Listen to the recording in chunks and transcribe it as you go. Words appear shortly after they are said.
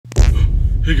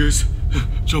Hey guys,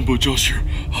 Jumbo Josh here.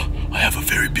 I have a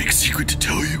very big secret to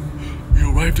tell you. We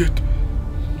arrived at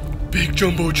Big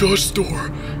Jumbo Josh's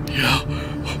store. Yeah,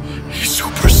 he's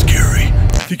super scary.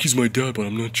 I think he's my dad, but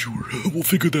I'm not sure. We'll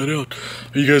figure that out.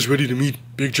 Are you guys ready to meet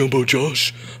Big Jumbo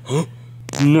Josh? Huh?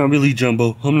 Not really,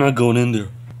 Jumbo. I'm not going in there.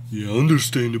 Yeah,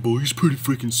 understandable. He's pretty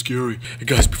freaking scary. Hey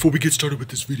guys, before we get started with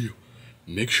this video,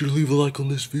 make sure to leave a like on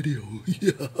this video.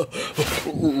 Yeah.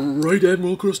 Right,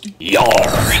 Admiral Krusty? Yar!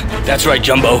 That's right,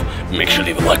 Jumbo. Make sure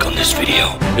to leave a like on this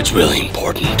video. It's really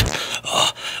important.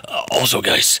 Also,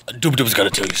 guys, Doom Doom's gotta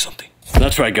tell you something.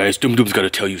 That's right, guys. Doom Doom's gotta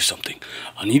tell you something.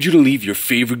 I need you to leave your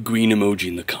favorite green emoji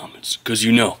in the comments. Because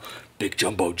you know, Big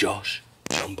Jumbo Josh,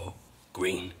 Jumbo,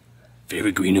 green,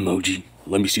 favorite green emoji.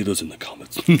 Let me see those in the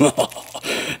comments.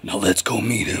 Now let's go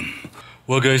meet him.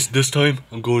 Well, guys, this time,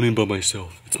 I'm going in by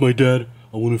myself. It's my dad.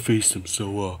 I want to face him,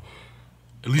 so,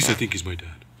 at least I think he's my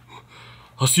dad.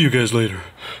 I'll see you guys later.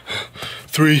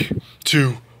 3,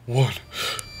 2, 1.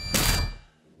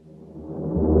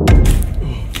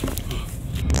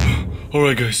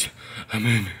 Alright, guys. I'm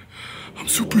in. I'm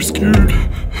super scared.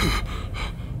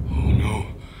 Oh, no.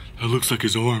 That looks like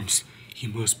his arms. He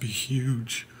must be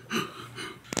huge.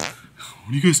 What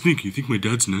do you guys think? You think my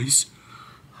dad's nice?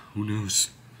 Who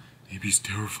knows? Maybe he's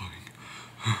terrifying.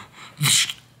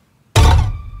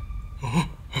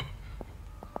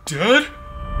 Dad?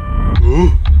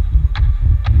 Oh,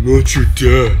 I'm not your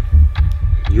dad.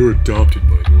 You're adopted,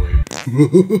 by the way.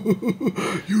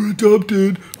 You're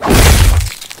adopted.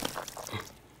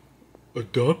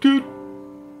 Adopted?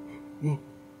 Well,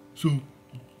 so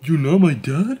you're not my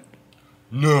dad?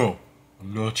 No,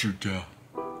 I'm not your dad.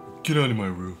 Get out of my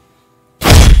room.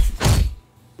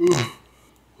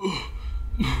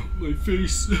 My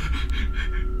face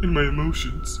and my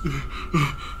emotions.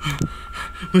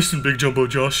 Listen, Big Jumbo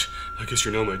Josh, I guess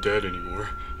you're not my dad anymore.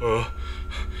 Do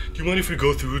you mind if we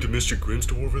go through to Mr. Grimm's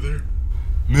store over there?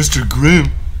 Mr.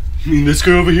 Grimm? You mean this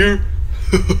guy over here?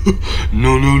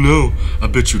 No. I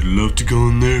bet you'd love to go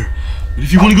in there. But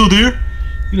if you want to go there,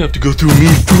 you'd have to go through me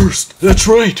first. That's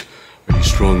right. Are you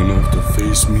strong enough to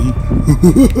face me?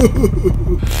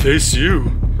 Face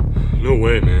you? No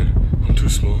way, man. I'm too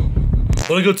small.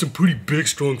 But I got some pretty big,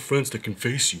 strong friends that can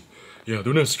face you. Yeah,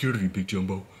 they're not scared of you, Big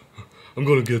Jumbo. I'm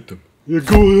gonna get them. Yeah,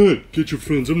 go ahead. Get your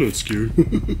friends. I'm not scared.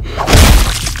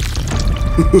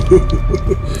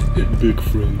 Big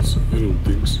friends. I don't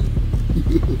think so.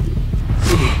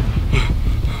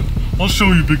 I'll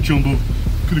show you, Big Jumbo.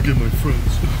 Gonna get my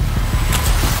friends.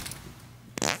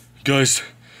 Guys,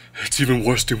 it's even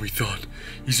worse than we thought.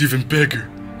 He's even bigger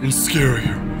and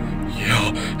scarier.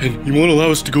 Yeah, and he won't allow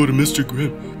us to go to Mr.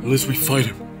 Grimm unless we fight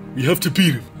him. We have to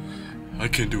beat him. I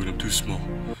can't do it, I'm too small.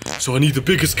 So I need the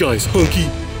biggest guys. Hunky,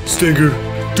 Stinger,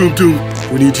 Doom Doom.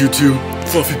 We need you too.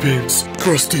 Fluffy Pants,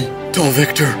 Krusty, Tall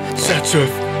Victor,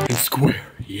 Satseth, and Square.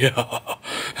 Yeah,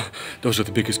 those are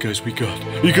the biggest guys we got.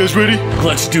 You guys ready?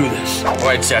 Let's do this.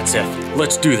 Alright, Satseth,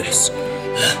 let's do this.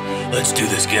 Let's do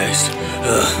this, guys.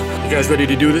 You guys ready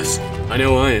to do this? I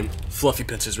know I am. Fluffy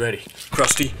Pants is ready.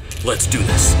 Krusty, let's do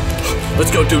this. Let's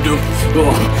go, Doom Doom.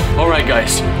 Oh. Alright,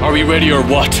 guys, are we ready or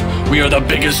what? We are the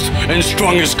biggest and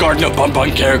strongest Garten of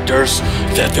Banban characters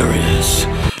that there is.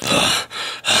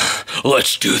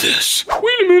 Let's do this.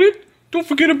 Wait a minute. Don't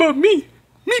forget about me.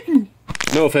 Meep Moop.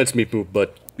 No offense, Meep Moop,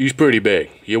 but he's pretty big.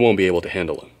 You won't be able to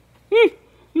handle him.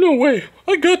 No way.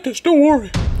 I got this. Don't worry.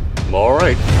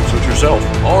 Alright, suit yourself.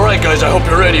 Alright, guys, I hope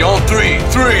you're ready. On 3,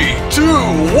 3,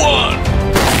 2, 1.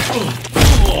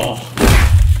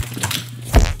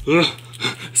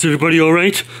 Is everybody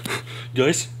alright?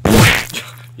 Guys?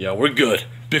 Yeah, we're good.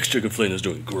 Big Stick and Flynn is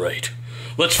doing great.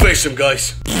 Let's face him,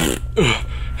 guys.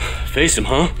 Face him,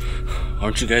 huh?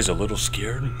 Aren't you guys a little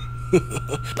scared?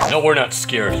 No, we're not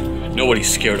scared. Nobody's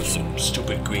scared of some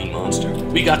stupid green monster.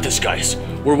 We got this, guys.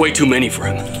 We're way too many for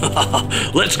him.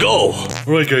 Let's go!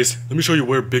 Alright, guys, let me show you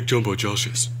where Big Jumbo Josh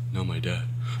is. Not my dad.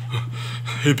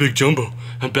 Hey, Big Jumbo,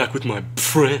 I'm back with my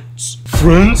friends.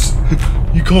 Friends?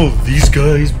 You call these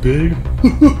guys big?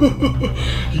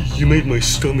 You made my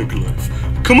stomach laugh.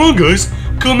 Come on, guys,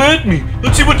 come at me.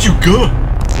 Let's see what you got.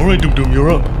 Alright, Doom Doom, you're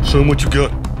up. Show them what you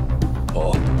got.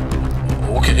 Oh,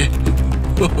 okay.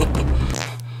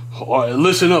 Alright,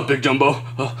 listen up, Big Jumbo.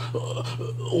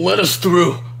 Let us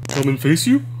through. Come and face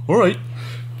you? Alright.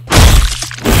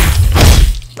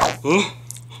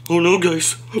 Oh no,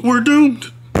 guys. We're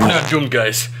doomed. We're not doomed,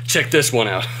 guys. Check this one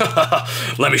out.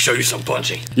 Let me show you some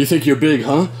punching. You think you're big,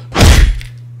 huh?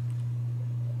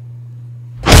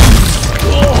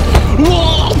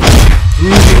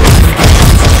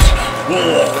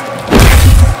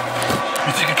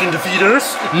 You think you can defeat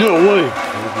us? No way.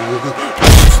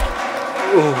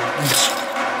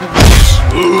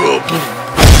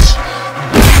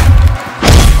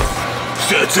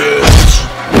 That's it!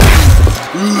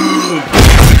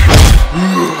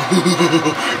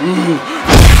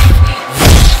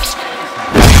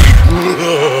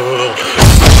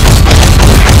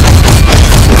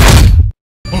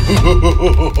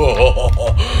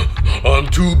 I'm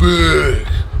too big!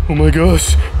 Oh my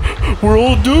gosh, we're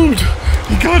all doomed!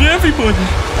 He got everybody!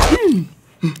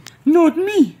 Not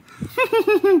me!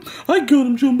 I got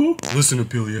him, Jumbo! Listen,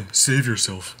 Apelia, save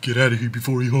yourself. Get out of here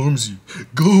before he harms you.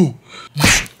 Go!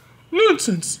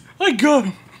 Nonsense! I got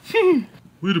him!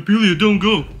 Wait, Apelia, don't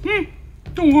go.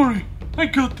 Don't worry, I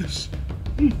got this.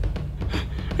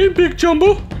 Hey, Big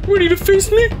Jumbo, ready to face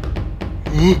me?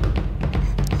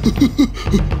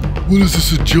 What is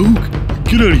this, a joke?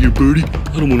 Get out of here, Birdie.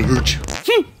 I don't want to hurt you.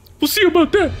 We'll see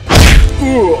about that.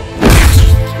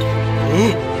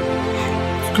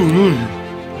 What's going on here?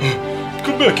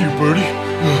 Come back here, Birdie.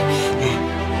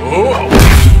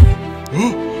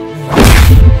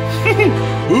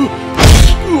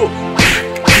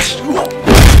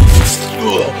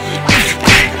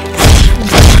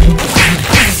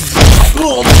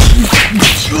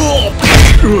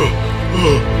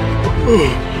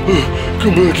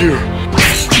 Come back here.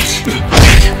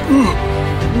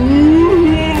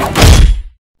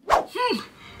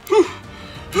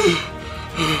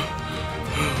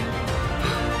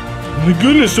 My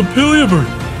goodness, Apelia Bird,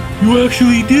 you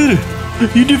actually did it.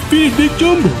 You defeated Big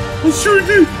Jumbo. I sure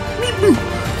did.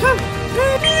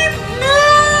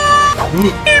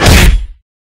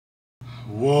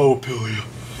 Whoa, Apelia,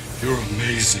 you're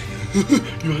amazing.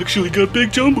 You actually got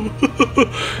Big Jumbo.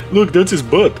 Look, that's his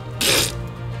butt.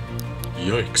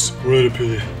 Yikes. All right,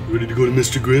 Apelia, ready to go to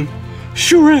Mr. Grimm?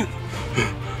 Sure am.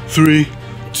 3,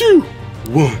 2,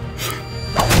 1.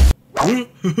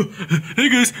 Hey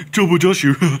guys, Jumbo Josh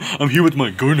here. I'm here with my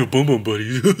Garten of Banban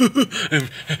buddies. And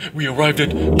we arrived at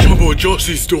Jumbo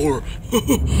Jossy's store.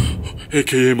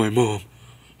 AKA my mom,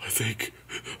 I think.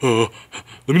 Let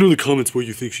me know in the comments what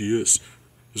you think she is.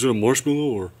 Is it a marshmallow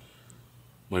or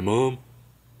my mom?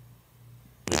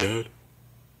 My dad?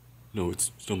 No,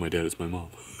 it's not my dad, it's my mom.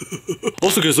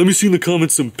 Also guys, let me see in the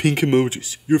comments some pink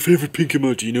emojis. Your favorite pink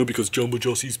emoji, you know, because Jumbo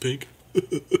Jossy's pink.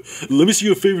 Let me see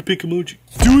your favorite pink emoji.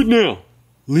 Do it now.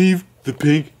 Leave the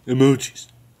pink emojis.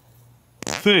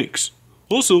 Thanks.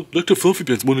 Also, Dr. Fluffy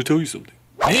Pants want to tell you something.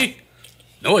 Me?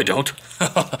 No, I don't.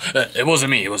 It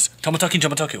wasn't me. It was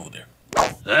Tamataki over there.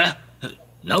 Huh?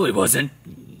 No, it wasn't.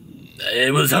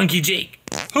 It was Hunky Jake.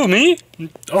 Oh, me?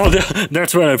 Oh,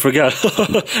 that's right, I forgot.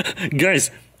 Guys,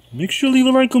 make sure to leave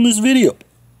a like on this video.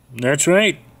 That's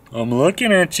right, I'm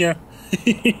looking at you.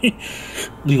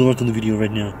 Leave a like on the video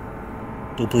right now.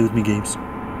 Don't play with me games.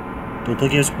 Don't play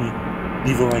games with me.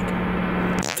 Leave a like.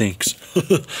 Thanks.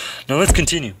 Now let's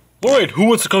continue. Alright, who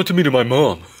wants to come to me to my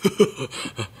mom?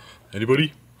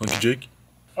 Anybody? Hunky Jake?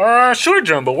 Sure,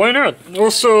 Jumbo, why not?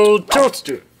 Also,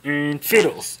 Toadster, and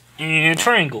Fiddles, and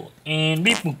Triangle, and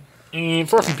Beep Boop, and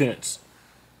Fluffy Pants.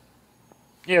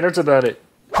 Yeah, that's about it.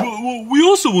 Well, we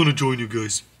also want to join you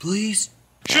guys. Please?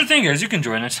 Sure thing, guys, you can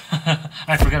join us.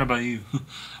 I forgot about you.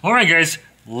 Alright, guys,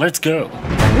 let's go.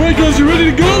 Alright, guys, you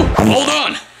ready to go? Hold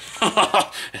on.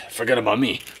 Forget about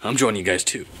me. I'm joining you guys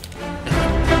too.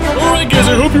 Alright, guys,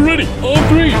 I hope you're ready. On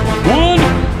 3. 1,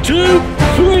 2,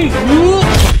 3.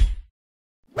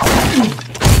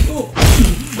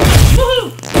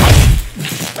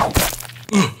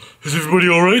 Is everybody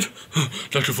alright?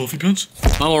 Dr. Fluffy Pants?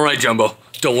 I'm alright, Jumbo.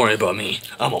 Don't worry about me.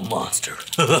 I'm a monster.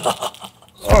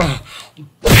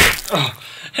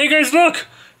 Hey, guys, look!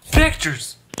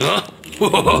 Pictures! Huh?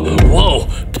 Whoa,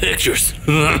 pictures.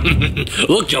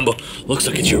 Look, Jumbo. Looks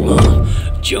like it's your mom,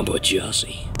 Jumbo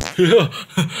Jossie. Yeah,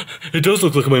 it does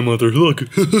look like my mother. Look,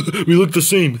 we look the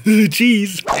same.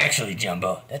 Jeez. Actually,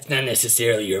 Jumbo, that's not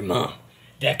necessarily your mom.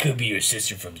 That could be your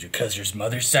sister from your cousin's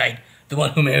mother's side, the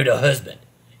one who married her husband.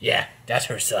 Yeah, that's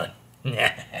her son.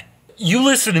 You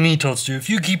listen to me, Toadster. If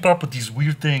you keep up with these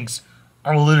weird things,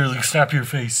 I'll literally slap your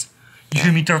face. You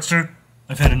hear me, Toadster?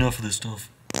 I've had enough of this stuff.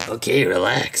 Okay,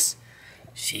 relax.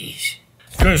 Sheesh.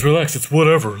 Guys, relax, it's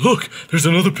whatever. Look, there's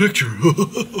another picture.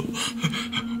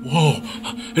 Whoa,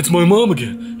 it's my mom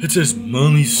again. It says,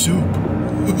 Mommy Soup.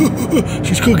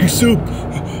 She's cooking soup.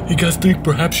 You guys think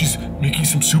perhaps she's making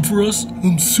some soup for us?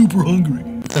 I'm super hungry.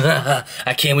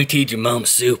 I can't wait to eat your mom's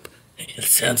soup. It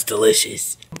sounds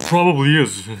delicious. Probably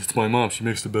is. It's my mom. She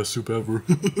makes the best soup ever.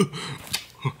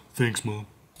 Thanks, Mom.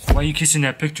 Why are you kissing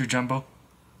that picture, Jumbo?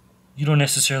 You don't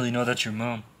necessarily know that's your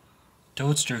mom.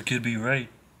 Toadster could be right.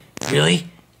 Really?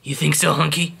 You think so,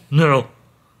 Hunky? No,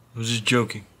 I was just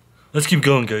joking. Let's keep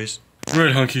going, guys.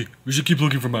 Right, Hunky. We should keep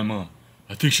looking for my mom.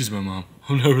 I think she's my mom.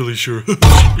 I'm not really sure.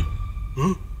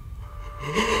 Huh?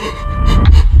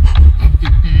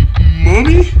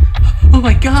 Mommy? Oh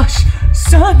my gosh,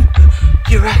 son!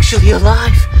 You're actually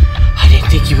alive! I didn't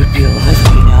think you would be alive,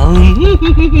 you know?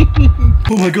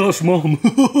 Oh my gosh, Mom.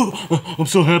 I'm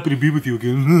so happy to be with you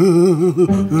again.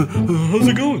 How's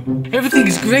it going? Everything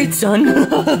is great, son.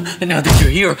 And now that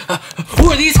you're here,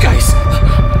 who are these guys?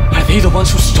 Are they the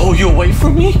ones who stole you away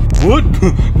from me? What?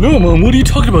 No, Mom, what are you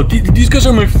talking about? These guys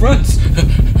are my friends.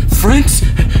 Friends?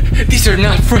 These are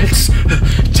not friends.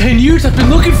 10 years I've been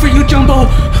looking for you, Jumbo.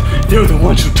 They're the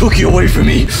ones who took you away from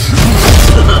me. You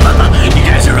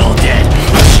guys are all dead.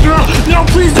 No,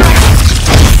 please don't.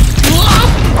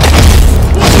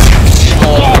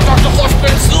 Dr.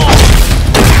 Hoffman's.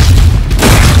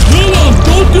 No, Mom,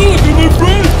 don't do it. They're my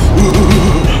friends.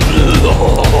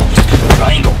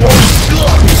 Triangle.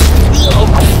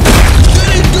 You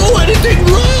didn't do anything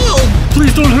wrong.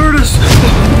 Please don't hurt us.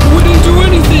 We didn't do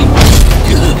anything.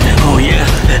 Oh yeah,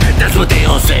 that's what they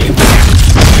all say.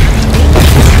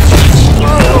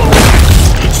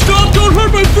 Stop, don't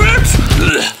hurt my friends.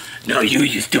 No,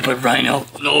 you stupid rhino.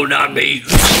 No, not me.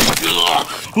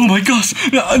 Oh my gosh,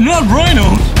 not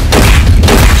Rhino.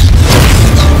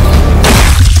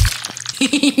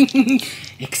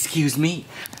 Excuse me.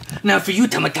 Now for you,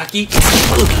 Tamataki.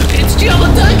 It's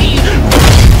Tamataki!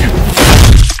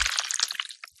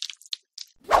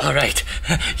 Alright,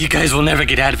 you guys will never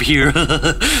get out of here.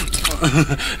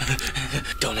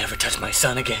 Don't ever touch my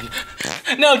son again.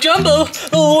 Now, Jumbo,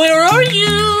 where are you?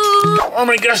 Oh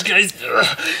my gosh, guys.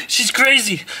 She's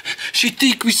crazy. She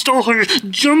think we stole her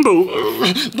Jumbo.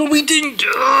 But we didn't.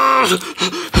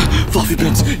 Fluffy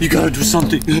Pants, you gotta do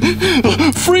something.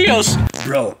 Free us!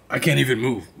 Bro, I can't even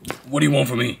move. What do you want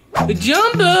from me?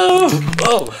 Jumbo!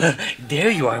 Oh, there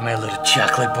you are, my little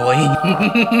chocolate boy.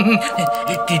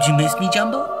 Did you miss me,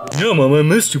 Jumbo? Yeah, Mom, I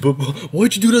missed you, but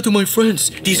why'd you do that to my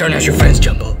friends? These are not your friends,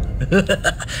 Jumbo.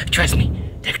 Trust me,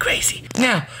 they're crazy.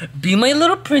 Now, be my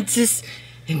little princess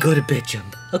and go to bed,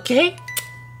 Jumbo, okay?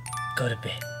 Go to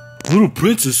bed. Little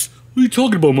princess? What are you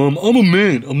talking about, Mom? I'm a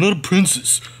man. I'm not a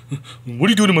princess. What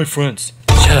are you doing to my friends?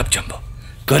 Shut up, Jumbo.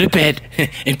 Go to bed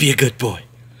and be a good boy.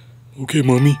 Okay,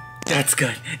 Mommy. That's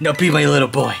good. Now be my little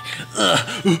boy.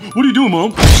 What are you doing,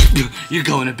 Mom? You're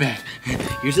going to bed.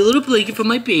 Here's a little blanket for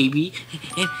my baby.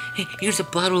 And here's a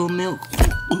bottle of milk.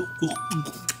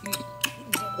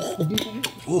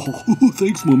 Oh,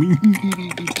 thanks, Mommy.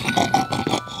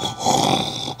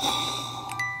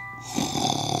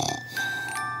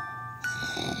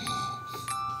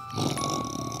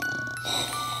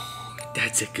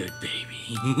 That's a good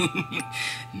baby.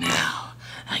 Now,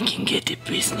 I can get to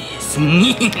business.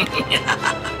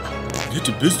 Get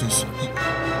to business?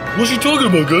 What's she talking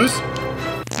about, guys?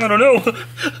 I don't know.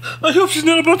 I hope she's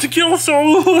not about to kill us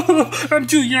all. I'm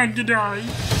too young to die.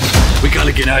 We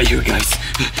gotta get out of here, guys.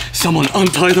 Someone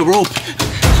untie the rope.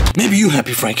 Maybe you,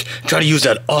 Happy Frank, try to use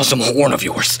that awesome horn of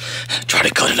yours. Try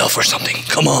to cut it off or something.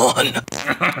 Come on.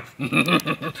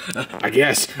 I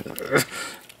guess.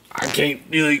 I can't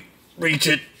really reach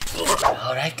it.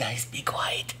 Alright, guys, be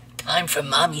quiet. Time for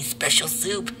Mommy's special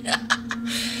soup.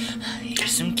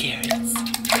 Here's some carrots.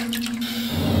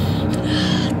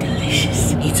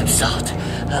 Delicious. Need some salt.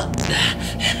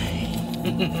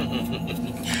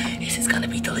 This is gonna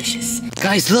be delicious.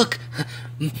 Guys, look!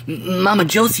 Mama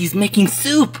Josie's making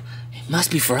soup. It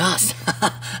must be for us.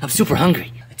 I'm super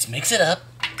hungry. Let's mix it up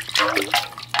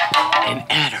and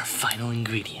add our final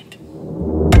ingredient.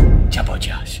 Jumbo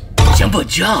Josh. Jumbo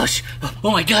Josh?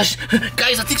 Oh my gosh.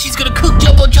 Guys, I think she's gonna cook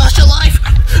Jumbo Josh alive.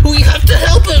 We have to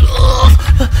help him.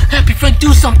 Happy Frank,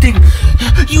 do something.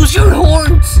 Use your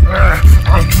horns.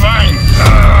 I'm trying.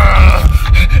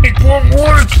 It won't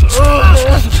work.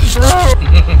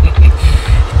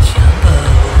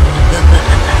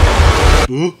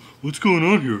 Huh? What's going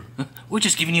on here? We're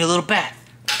just giving you a little bath.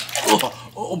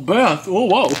 Oh, bath. Oh,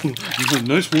 wow.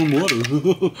 Nice warm water.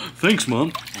 Thanks,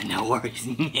 Mom. No worries.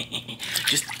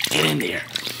 Just get in there.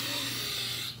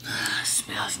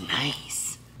 Smells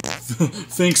nice.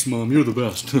 Thanks, Mom. You're the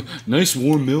best. Nice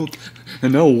warm milk,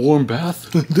 and now a warm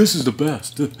bath. This is the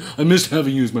best. I missed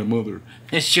having you as my mother.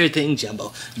 Sure thing,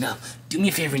 Jumbo. Now, do me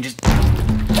a favor and just...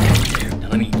 Now,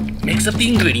 let me mix up the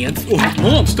ingredients. Oh,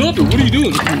 Mom, stop it. What are you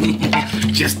doing?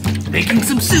 Just making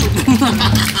some soup.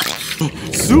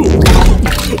 Soup?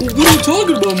 What are you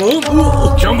talking about, Mom?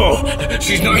 Oh. Jumbo,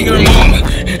 she's not your mom,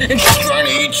 and she's trying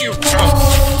to eat you.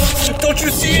 Don't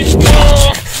you see it?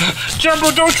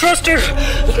 Jumbo, don't trust her.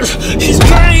 She's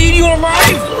trying to eat you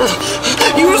alive.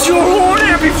 Use your horn,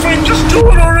 Happy Frank. Just do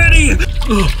it already.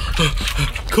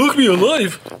 Cook me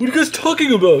alive? What are you guys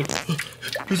talking about?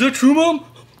 Is that true, Mom?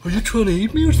 Are you trying to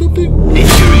eat me or something? It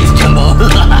sure is, Jumbo.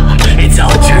 It's all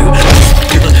true.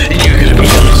 You're gonna be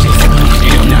delicious.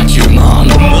 I'm not your mom.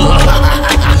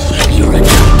 You're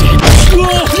adopted. No!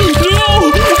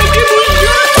 I can't believe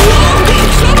you!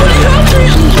 Somebody help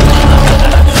me!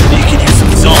 You can use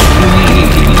some salt.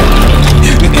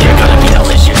 You're gonna be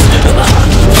delicious.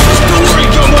 Don't worry,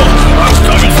 Jumbo. I'm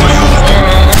coming for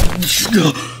you.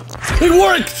 It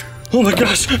worked! Oh my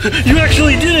gosh, you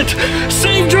actually did it!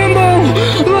 Save Jumbo!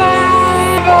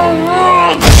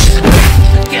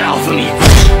 Get off of me.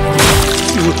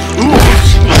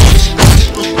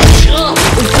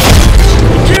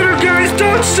 Get her, guys!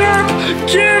 Don't stop!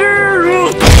 Get her!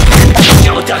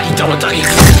 Double ducky.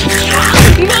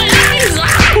 My eyes!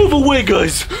 Move away,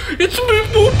 guys! It's Meat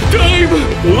Boop time!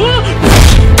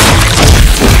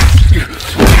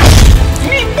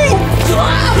 Meat Boop!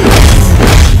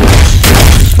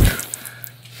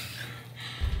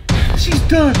 She's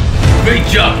done! Great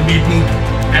job, Meat Boop.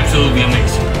 Absolutely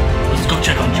amazing. Let's go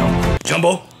check on Jumbo.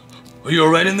 Jumbo, are you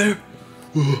alright in there?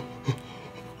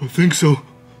 I think so.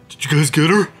 Did you guys get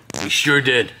her? We sure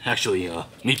did. Actually,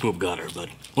 Meat Boop got her, but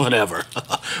whatever.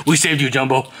 We saved you,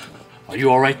 Jumbo. Are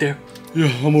you alright there?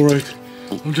 Yeah, I'm alright.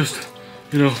 I'm just,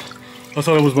 I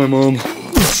thought it was my mom.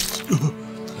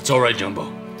 It's alright,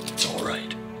 Jumbo. It's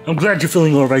alright. I'm glad you're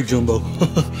feeling alright, Jumbo.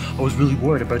 I was really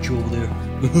worried about you over there.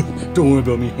 Don't worry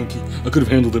about me, Hunky. I could have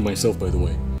handled it myself, by the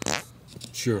way.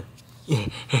 Sure.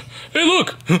 Hey,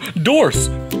 look! Doors!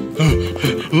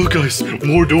 Look, guys,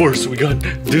 more doors. We got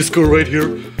Disco right here.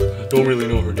 Don't really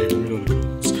know her name. Let me know in the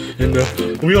comments.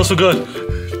 And we also got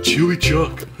Chewy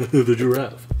Chuck, the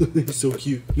giraffe. He's so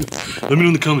cute. Let me know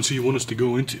in the comments who you want us to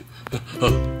go into.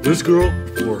 This girl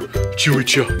or Chewy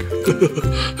Chuck?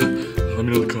 Let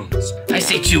me know in the comments. I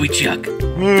say Chewy Chuck.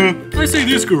 I say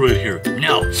this girl right here.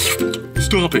 No.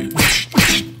 Stop it.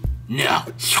 No.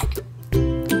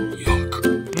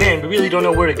 Man, we really don't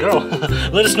know where to go.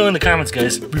 Let us know in the comments,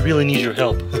 guys. We really need your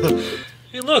help.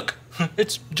 Hey, look.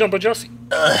 It's Jumbo Jussie.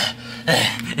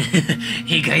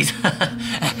 Hey guys,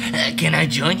 can I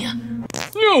join you?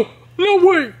 No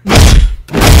way.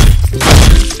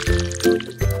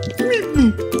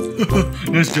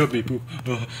 Nice job, Meat Boop.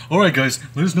 Alright, guys,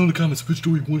 let us know in the comments which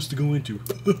door you want us to go into.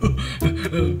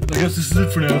 I guess this is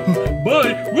it for now.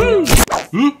 Bye! Woo!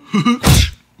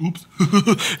 Oops.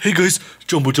 Hey guys,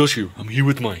 Jumbo Josh here. I'm here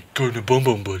with my Garten of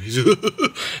Banban buddies.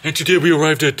 And today we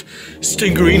arrived at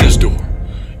Stingerina's door.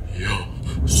 Yeah,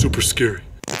 super scary.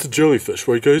 It's a jellyfish,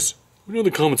 right guys? Let me know in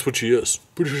the comments what she is.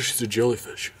 Pretty sure she's a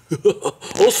jellyfish.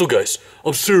 Also guys,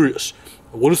 I'm serious.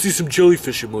 I want to see some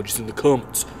jellyfish emojis in the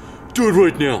comments. Do it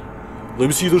right now. Let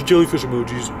me see those jellyfish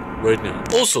emojis right now.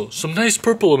 Also, some nice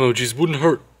purple emojis wouldn't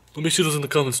hurt. Let me see those in the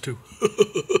comments too.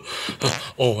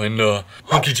 Oh, and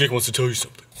Hunky Jake wants to tell you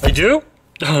something. I do?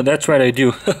 That's right, I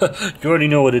do. You already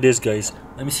know what it is, guys.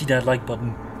 Let me see that like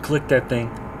button. Click that thing.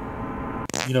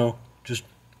 Just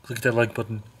click that like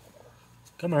button.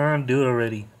 Come on, do it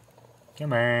already.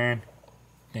 Come on.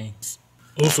 Thanks.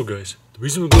 Also guys, the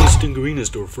reason we're going to Stingerina's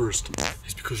door first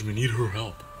is because we need her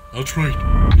help. That's right,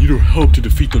 we need her help to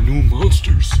defeat the new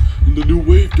monsters in the new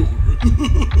wave door.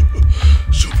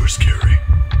 Super scary.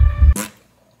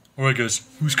 Alright guys,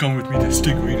 who's coming with me to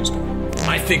Stingerina's door?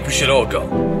 I think we should all go.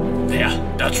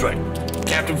 Yeah, that's right.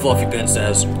 Captain Fluffy Pen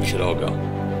says we should all go.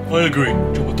 I agree.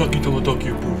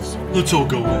 Tomataki approves. Let's all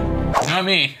go in. Not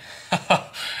me.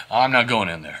 I'm not going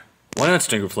in there. Why not,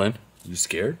 Stinger Flynn? You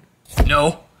scared?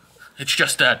 No, it's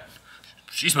just that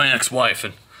she's my ex-wife,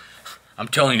 and I'm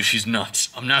telling you, she's nuts.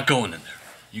 I'm not going in there.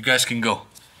 You guys can go.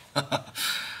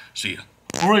 See ya.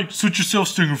 Alright, suit yourself,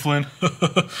 Stinger Flynn.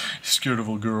 Scared of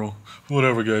a girl.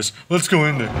 Whatever, guys. Let's go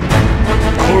in there.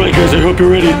 Alright, guys, I hope you're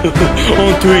ready.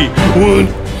 On 3. 1,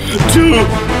 2,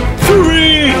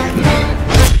 3!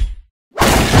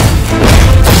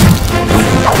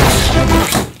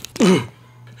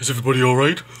 Is everybody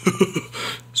alright?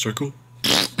 Circle?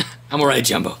 I'm alright,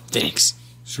 Jumbo. Thanks.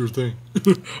 Sure thing.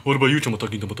 What about you,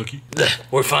 Tomataki?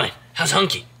 We're fine. How's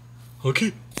Hunky?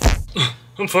 Hunky?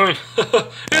 I'm fine.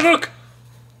 Hey, look!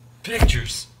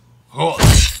 Pictures. Oh.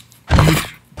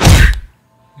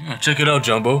 Yeah, check it out,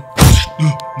 Jumbo.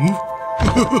 Move.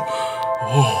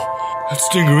 Oh, that's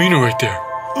Stingerina right there.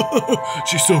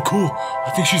 She's so cool.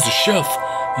 I think she's a chef,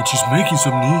 and she's making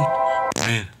something to eat.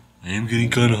 Man, I am getting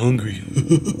kind of hungry.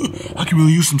 I can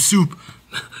really use some soup.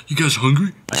 You guys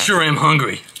hungry? I sure am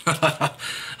hungry.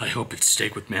 I hope it's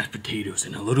steak with mashed potatoes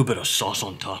and a little bit of sauce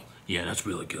on top. Yeah, that's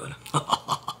really good.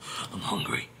 I'm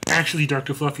hungry. Actually,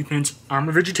 Dr. Fluffy Pants, I'm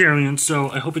a vegetarian, so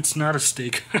I hope it's not a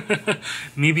steak.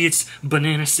 Maybe it's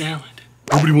banana salad.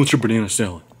 Nobody wants your banana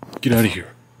salad. Get out of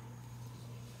here.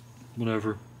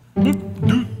 Whatever.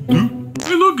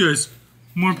 guys,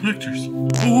 more pictures.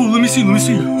 Oh, let me see.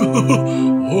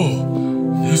 Oh,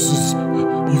 this is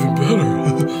even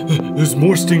better. There's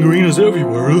more stingerinas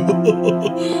everywhere.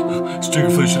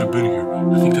 Stingerfish should have been here.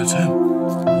 I think that's him.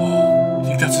 Oh, you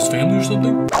think that's his family or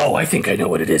something? Oh, I think I know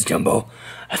what it is, Jumbo.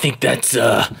 I think that's,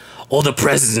 all the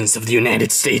presidents of the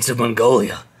United States of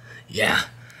Mongolia. Yeah,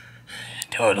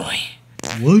 totally.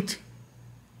 What?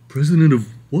 President of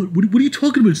what? What are you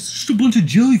talking about? It's just a bunch of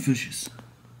jellyfishes.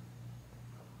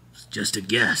 It's just a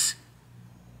guess.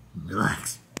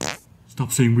 Relax.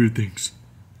 Stop saying weird things.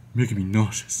 You're making me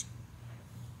nauseous.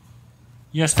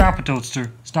 Yeah, stop it,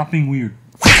 Toadster. Stop being weird.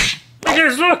 Hey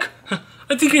guys, look!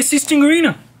 I think I see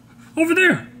Stingerina. Over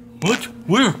there. What?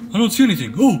 Where? I don't see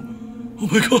anything. Oh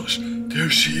my gosh. There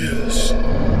she is.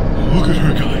 Look at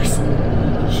her, guys.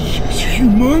 She's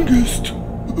humongous.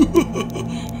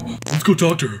 Let's go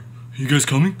talk to her. Are you guys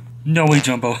coming? No way,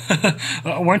 Jumbo. Why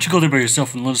don't you go there by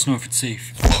yourself and let us know if it's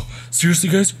safe? Oh, seriously,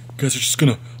 guys? You guys are just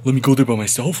gonna let me go there by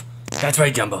myself? That's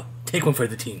right, Jumbo. Take one for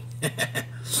the team.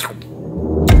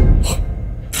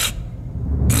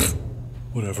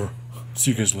 Whatever.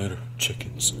 See you guys later,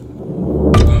 chickens.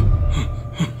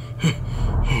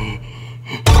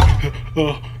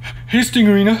 Hey,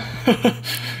 Stingerina.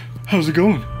 How's it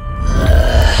going?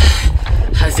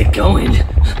 How's it going?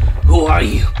 Who are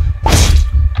you?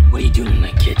 What are you doing in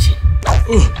my kitchen?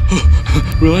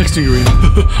 Relax,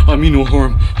 Stingerina. I mean no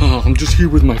harm. I'm just here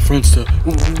with my friends to...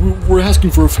 We're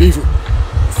asking for a favor.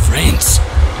 Friends?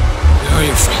 Where are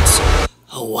your friends?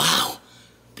 Oh, wow.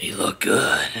 They look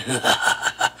good.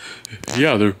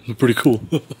 Yeah, they're pretty cool.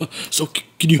 So,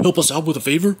 can you help us out with a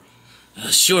favor?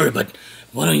 Sure, but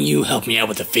why don't you help me out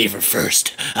with a favor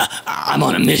first? I'm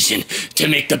on a mission to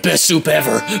make the best soup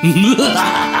ever.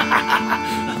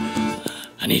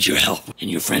 I need your help and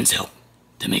your friends' help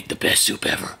to make the best soup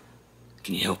ever.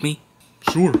 Can you help me?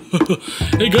 Sure.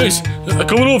 Hey guys,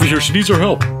 come on over here. She needs our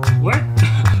help. What?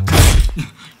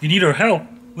 You need our help?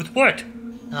 With what?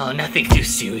 Oh, nothing too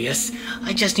serious.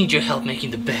 I just need your help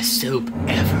making the best soup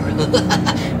ever.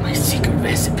 My secret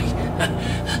recipe.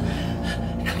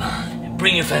 Come on,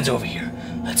 bring your friends over here.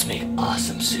 Let's make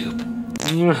awesome soup.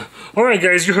 Alright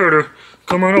guys, you heard her.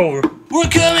 Come on over. We're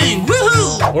coming!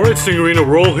 Woohoo! Alright, Stingerina,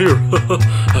 we're all here.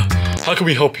 How can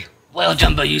we help you? Well,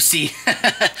 Jumbo, you see,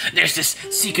 there's this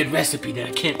secret recipe that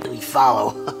I can't really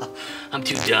follow. I'm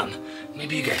too dumb.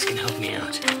 Maybe you guys can help me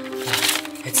out.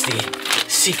 It's the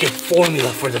secret formula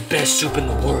for the best soup in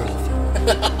the world.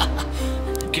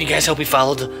 Can you guys help me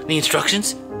follow the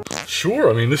instructions? Sure,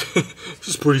 I mean, this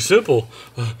is pretty simple.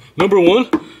 Number 1,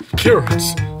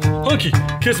 carrots. Hunky,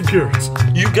 get some carrots.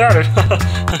 You got it.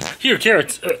 Here,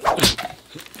 carrots.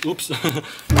 Oops.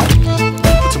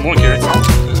 Put some more carrots. Put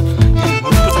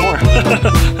some more.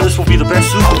 This will be the best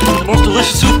soup, the most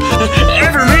delicious soup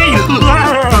ever made.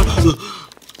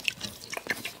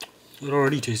 It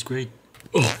already tastes great.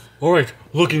 Oh, alright,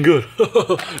 looking good.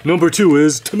 Number 2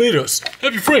 is tomatoes.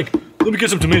 Happy Frank, let me get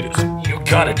some tomatoes. You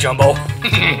got it, Jumbo.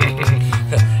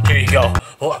 Here you go.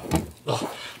 Oh,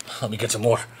 let me get some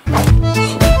more. Let me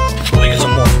get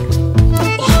some more.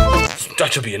 Oh,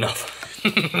 that should be enough.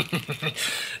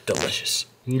 Delicious.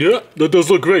 Yeah, that does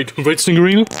look great. Right,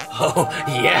 Stingerina? Oh,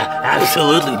 yeah,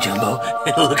 absolutely, Jumbo.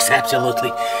 It looks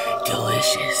absolutely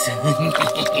delicious.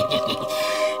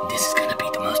 This is gonna be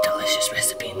the most delicious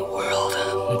recipe in the world.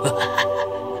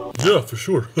 Yeah, for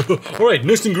sure. Alright,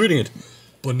 next ingredient.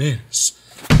 Bananas.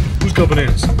 Who's got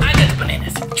bananas? I got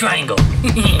bananas. Triangle.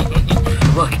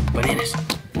 Look, bananas.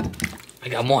 I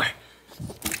got more.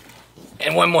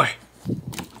 And one more.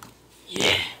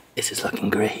 Yeah, this is looking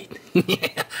great.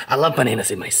 I love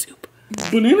bananas in my soup.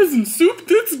 Bananas in soup?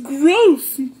 That's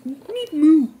gross. Meep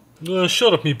moo.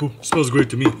 Shut up, Meep. Smells great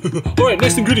to me. Alright,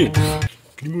 next ingredient.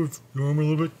 Can you move your arm a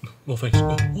little bit? Oh, thanks.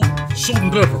 Oh, salt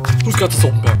and pepper. Who's got the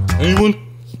salt and pepper? Anyone?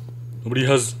 Nobody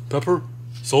has pepper?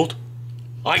 Salt?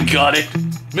 I got it.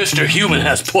 Mr. Human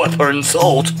has pepper and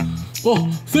salt.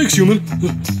 Oh, thanks, Human.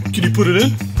 Can you put it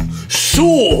in?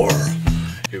 Sure.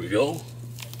 Here we go.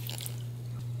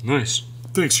 Nice.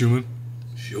 Thanks, Human.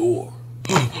 Sure.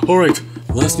 Alright,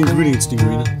 last ingredient,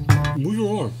 Stingerina. Move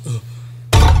your arm.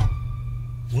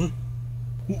 What?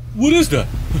 What is that?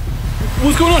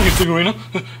 What's going on here, Stingerina?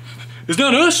 Is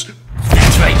that us?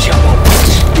 That's right, Jumbo.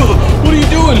 What are you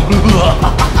doing?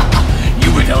 You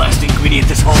were the last ingredient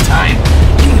this whole time.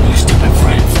 You and your stupid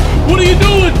friends. What are you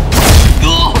doing?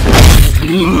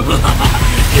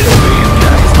 Get over here,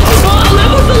 guys. Oh,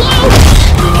 leave us alone!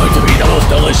 You're going to be the most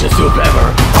delicious soup ever.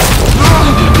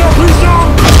 No, please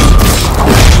don't!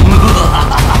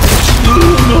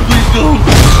 No, please don't.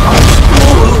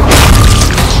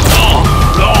 Oh,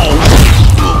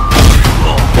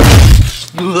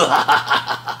 no.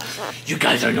 You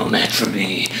guys are no match for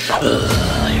me.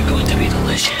 You're going to be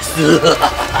delicious.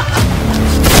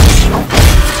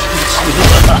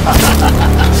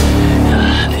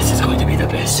 This is going to be the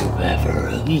best soup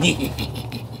ever.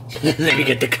 Let me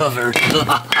get the cover.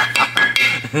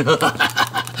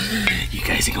 You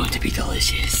guys are going to be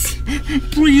delicious.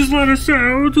 Please let us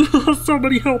out.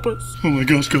 Somebody help us. Oh my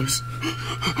gosh, guys.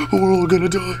 We're all gonna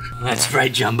die. That's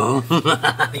right, Jumbo.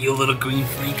 You little green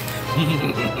freak.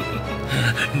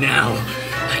 Now,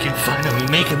 I can finally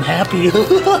make him happy.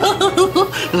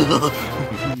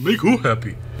 Make who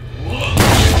happy?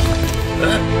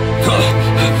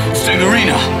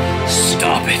 Stingerina,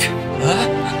 stop it.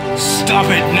 Stop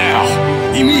it now.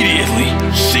 Immediately.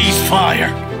 Cease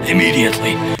fire.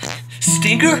 Immediately.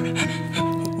 Stinker?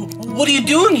 What are you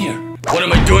doing here? What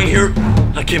am I doing here?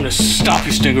 I came to stop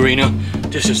you, Stingerina.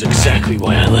 This is exactly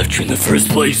why I left you in the first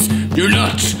place. You're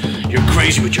nuts. You're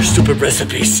crazy with your stupid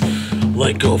recipes.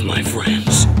 Let go of my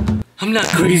friends. I'm not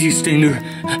crazy, Stinger.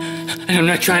 And I'm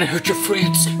not trying to hurt your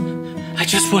friends. I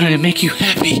just wanted to make you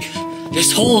happy.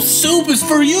 This whole soup is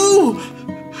for you.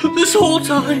 This whole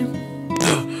time.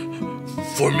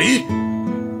 For me?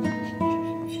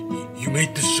 You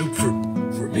made this soup for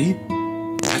me?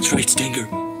 That's right, Stinger.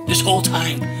 This whole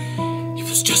time, it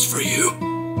was just for you.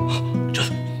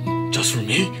 Just for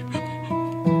me?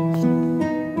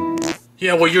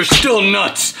 Yeah, well, you're still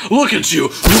nuts. Look at you.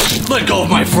 Let go of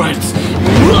my friends.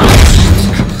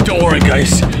 Don't worry,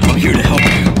 guys. I'm here to help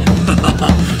you.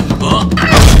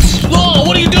 Oh,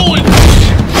 what are you doing?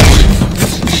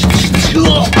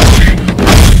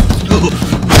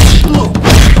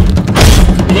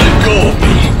 Let go of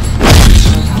me.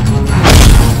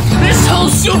 This whole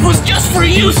soup was just for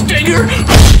you, Stinger.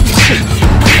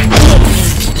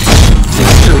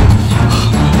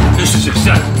 This is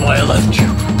exactly why I left you.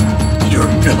 You're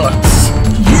nuts.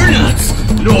 You're nuts.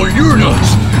 No, you're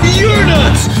nuts. You're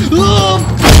nuts.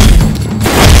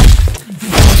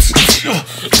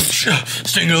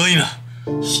 Stingerina,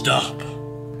 stop.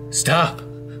 Stop.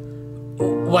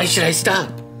 Why should I stop?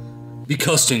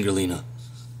 Because, Stingerina,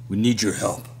 we need your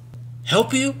help.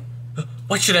 Help you?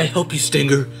 Why should I help you,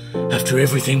 Stinger? After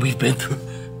everything we've been through,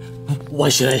 why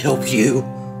should I help you?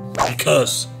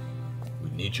 Because we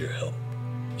need your help.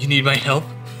 You need my help?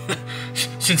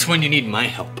 Since when you need my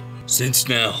help? Since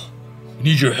now, we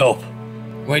need your help.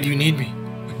 Why do you need me?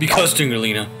 Because,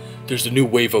 Stingerina, there's a new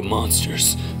wave of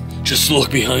monsters. Just look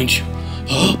behind you.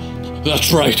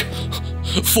 That's right.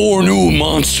 4 new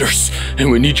monsters,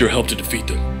 and we need your help to defeat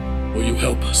them. Will you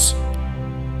help us?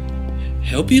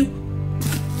 Help you?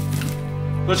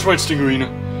 That's right, Stingerina.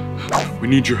 We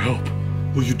need your help.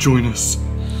 Will you join us?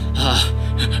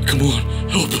 Come on,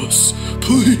 help us.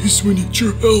 Please, we need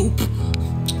your help.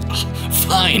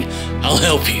 Fine, I'll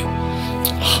help you.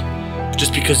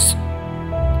 Just because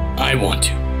I want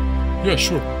to. Yeah,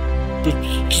 sure.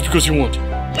 Just because you want to.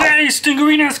 Yay,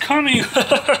 Stingerina's coming!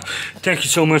 Thank you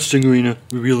so much, Stingerina.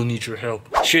 We really need your help.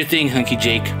 Sure thing, Hunky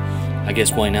Jake. I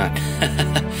guess why not?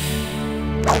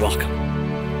 You're welcome.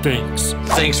 Thanks.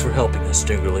 Thanks for helping us,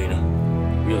 Stingerina.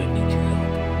 Really need your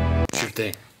help. Sure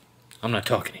thing. I'm not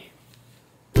talking to you.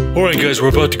 Alright guys, we're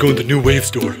about to go in the new wave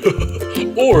store.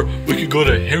 Or we could go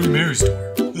to Harry Mary's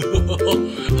store.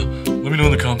 Let me know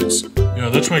in the comments. Yeah,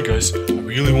 that's right guys. I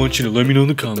really want you to let me know in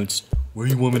the comments where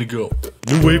you want me to go.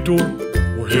 New wave door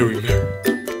or Harry Mary?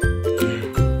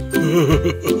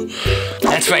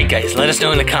 That's right, guys. Let us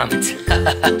know in the comments.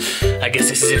 I guess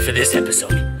this is it for this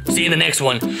episode. See you in the next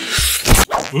one.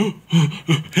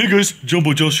 Hey guys,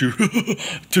 Jumbo Josh here.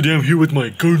 Today I'm here with my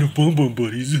Garten of Banban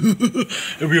buddies.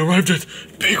 And we arrived at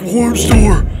Big Worm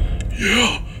Store.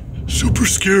 Yeah, super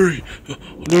scary.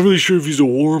 I'm not really sure if he's a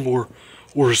worm or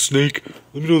a snake.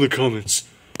 Let me know in the comments.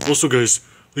 Also guys,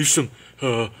 leave some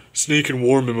snake and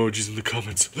worm emojis in the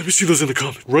comments. Let me see those in the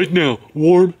comments. Right now,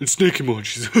 worm and snake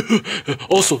emojis.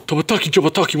 Also,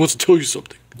 Jamataki wants to tell you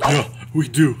something. Yeah, we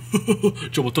do.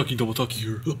 Jamataki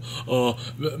here.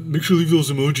 Make sure to leave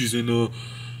those emojis and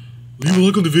leave a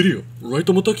like on the video. Right,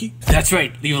 Jamataki? That's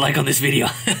right. Leave a like on this video.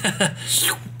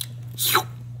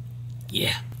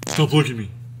 Yeah. Stop looking at me.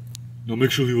 Now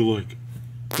make sure to leave a like.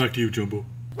 Back to you, Jumbo.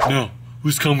 Now,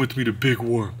 who's come with me to Big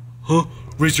Worm? Huh?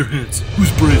 Raise your hands.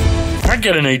 Who's brave? I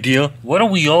got an idea. Why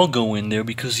don't we all go in there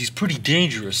because he's pretty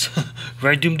dangerous.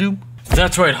 Right, Doom Doom?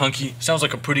 That's right, Hunky. Sounds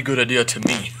like a pretty good idea to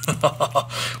me.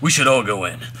 We should all go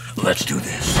in. Let's do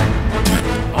this.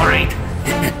 Alright.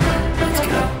 Let's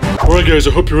go. Alright guys,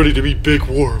 I hope you're ready to meet Big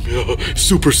Worm. Yeah,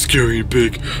 super scary and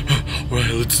big.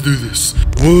 Alright, let's do this.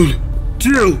 1,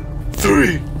 2,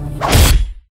 3.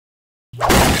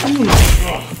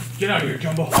 Get out of here,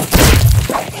 Jumbo.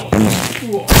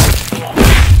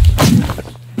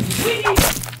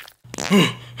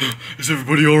 Is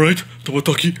everybody alright?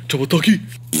 Tawataki?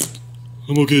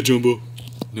 I'm okay, Jumbo.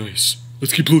 Nice.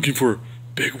 Let's keep looking for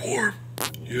Big Worm.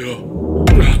 Yeah.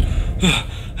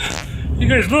 You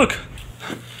guys, look!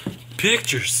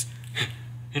 Pictures!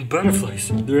 And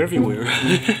butterflies. They're everywhere.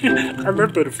 I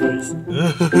love butterflies.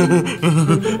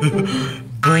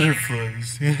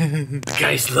 Butterflies.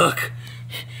 Guys, look.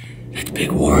 That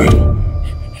big worm.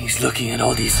 He's looking at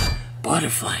all these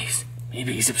butterflies.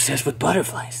 Maybe he's obsessed with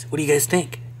butterflies. What do you guys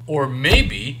think? Or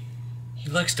maybe he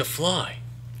likes to fly.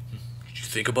 Did you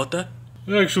think about that?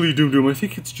 Actually, Doom, I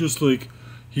think it's just like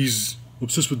he's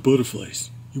obsessed with butterflies.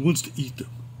 He wants to eat them.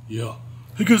 Yeah.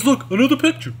 Hey guys, look! Another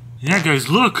picture! Yeah, guys,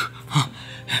 look!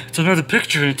 It's another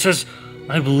picture and it says,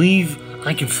 I believe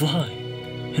I can fly.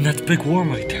 And that's Big Worm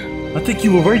right there. I think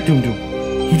you were right, Doom.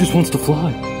 He just wants to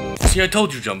fly. See, I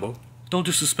told you, Jumbo. Don't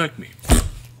disrespect me.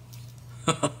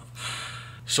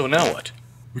 So now what?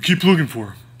 We keep looking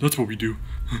for him. That's what we do.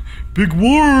 Big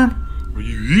Worm! Are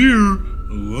you here?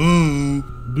 Hello?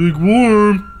 Big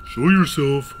Worm! Show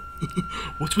yourself.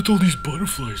 What's with all these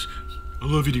butterflies? I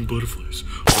love eating butterflies.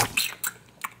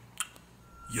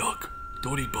 Yuck.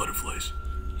 Don't eat butterflies.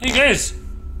 Hey, guys!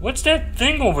 What's that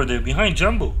thing over there behind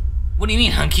Jumbo? What do you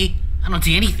mean, Hunky? I don't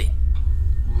see anything.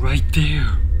 Right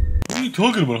there. What are you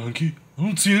talking about, Hunky? I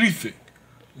don't see anything.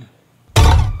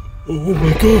 Oh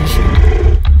my gosh!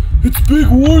 It's Big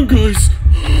Worm, guys!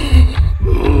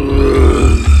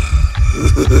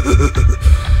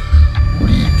 What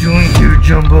are you doing here,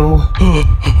 Jumbo?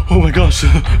 Oh my gosh,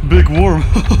 Big Worm.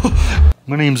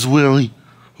 My name's Willie.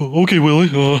 Okay,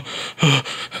 Willie. Are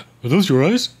those your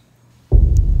eyes?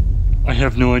 I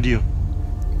have no idea.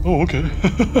 Oh, okay.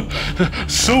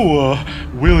 So,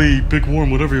 Willie, Big Worm,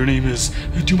 whatever your name is,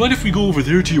 do you mind if we go over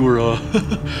there to your,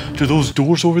 to those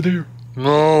doors over there?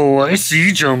 Oh, I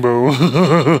see, Jumbo.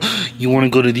 You want to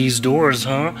go to these doors,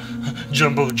 huh?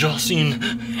 Jumbo, Jossie, and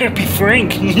Happy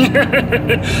Frank.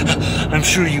 I'm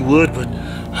sure you would, but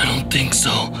I don't think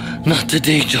so. Not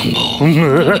today, Jumbo.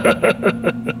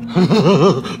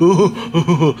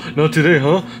 Not today,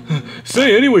 huh?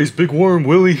 Say, anyways, Big Worm,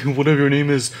 Willie, whatever your name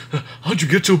is, how'd you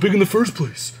get so big in the first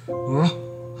place? Huh?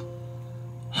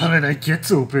 How did I get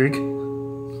so big?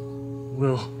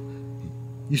 Well,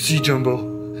 you see,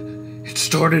 Jumbo, it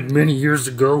started many years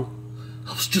ago.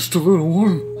 I was just a little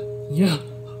worm. Yeah,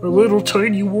 a little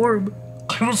tiny worm.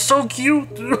 I was so cute.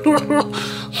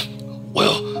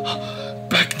 Well,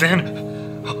 back then,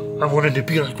 I wanted to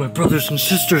be like my brothers and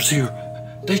sisters here.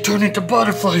 They turned into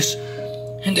butterflies,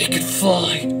 and they could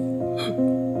fly.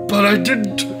 But I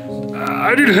didn't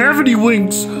have any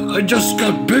wings. I just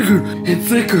got bigger and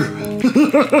thicker.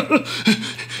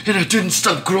 And I didn't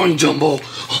stop growing, Jumbo.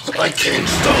 I can't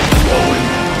stop growing.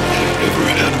 I never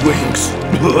had wings.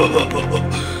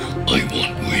 I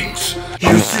want wings.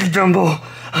 You see, Jumbo,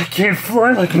 I can't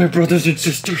fly like my brothers and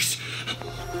sisters.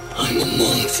 I'm a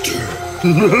monster.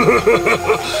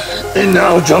 And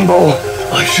now, Jumbo,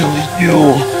 I shall eat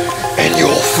you and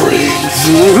your friends.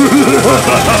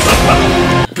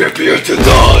 Prepare to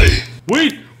die.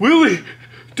 Wait, Willie,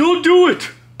 don't do it.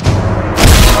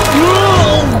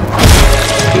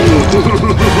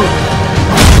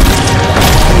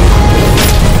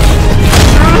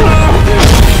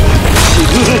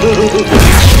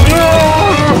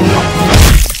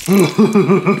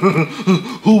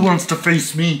 Who wants to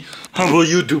face me? How about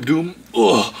you, Doom?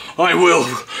 Oh, I will.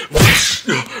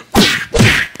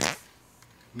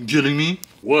 You kidding me?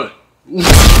 What?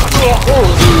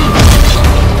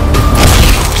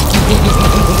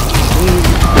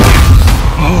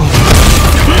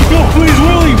 No, please,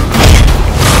 Willie!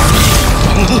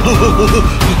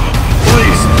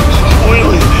 Please,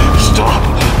 Willie, stop!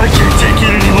 I can't take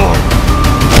it anymore!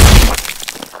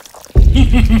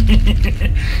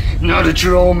 Now that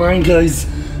you're all mine, guys,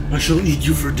 I shall eat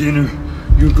you for dinner.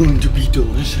 You're going to be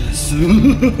delicious.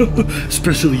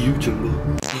 Especially you,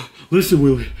 Jumbo. Listen,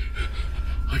 Willie,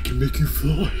 I can make you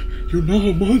fly. You're not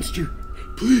a monster.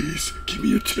 Please, give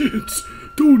me a chance.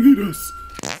 Don't eat us.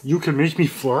 You can make me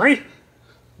fly?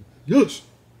 Yes,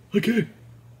 I can.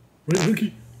 Right,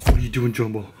 Hunky? What are you doing,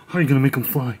 Jumbo? How are you gonna make him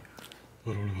fly?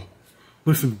 I don't know.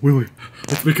 Listen, Willie,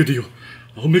 let's make a deal.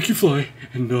 I'll make you fly,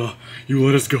 and you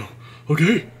let us go.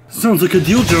 Okay? Sounds like a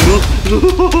deal, Jumbo.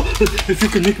 If you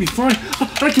can make me fly,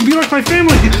 I can be like my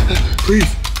family.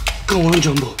 Please, go on,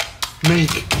 Jumbo.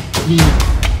 Make me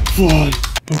fly.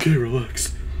 Okay,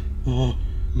 relax.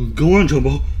 Go on,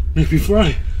 Jumbo. Make me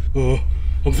fly.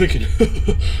 I'm thinking.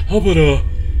 How about a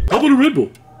Red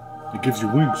Bull? It gives you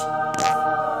wings.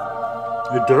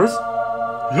 It does?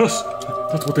 Yes,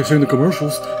 that's what they say in the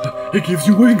commercials. It gives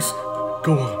you wings.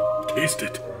 Go on, taste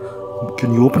it.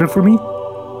 Can you open it for me?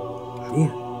 Sure.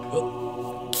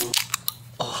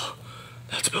 Oh,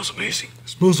 that smells amazing. It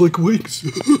smells like wings.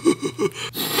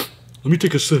 Let me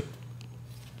take a sip.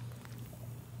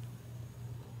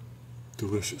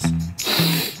 Delicious.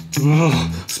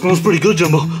 Oh, smells pretty good,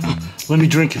 Jumbo. Let me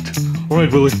drink it.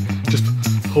 Alright, Willie. Just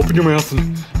open your mouth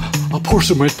and I'll pour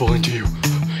some Red Bull into you.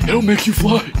 It'll make you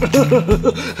fly.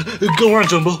 Go on,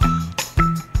 Jumbo.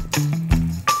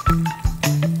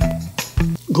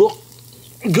 Go.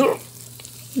 Go.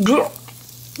 Go.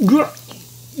 Go.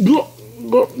 Go.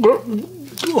 Go.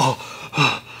 Go.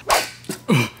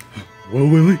 Well,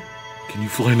 Willie, can you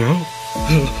fly now?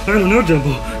 I don't know,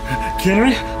 Jumbo. Can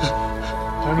I?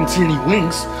 I haven't seen any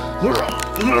wings.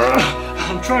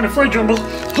 I'm trying to fly, Jumbo.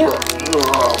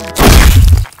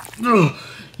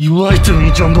 You lied to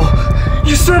me, Jumbo.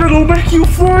 You said it'll make you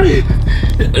fly.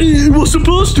 It was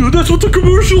supposed to. That's what the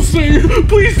commercials say.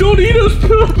 Please don't eat us.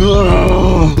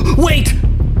 Wait!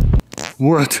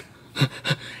 What?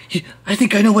 I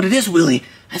think I know what it is, Willie.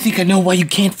 I think I know why you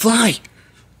can't fly.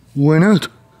 Why not?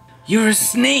 You're a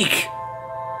snake.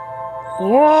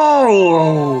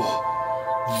 Oh,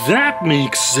 that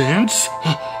makes sense.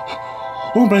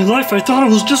 All my life I thought I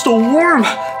was just a worm,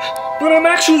 but I'm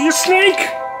actually a snake.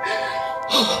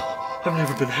 I've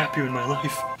never been happier in my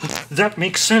life. That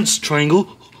makes sense,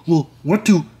 Triangle. Well, what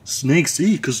do snakes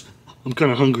eat? Because I'm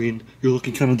kind of hungry and you're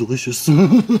looking kind of delicious.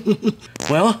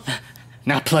 Well,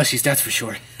 not plushies, that's for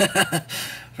sure.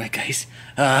 Right, guys?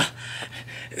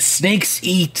 Snakes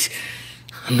eat...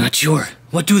 I'm not sure.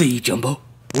 What do they eat, Jumbo?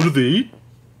 What do they eat?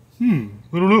 I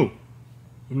don't know.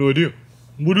 I have no idea.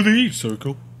 What do they eat,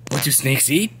 Circle? What do snakes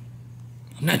eat?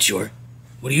 I'm not sure.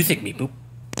 What do you think, Meep Boop?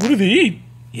 What do they eat?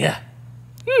 Yeah.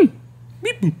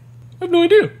 Meep boop. I have no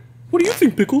idea. What do you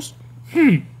think, Pickles?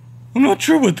 I'm not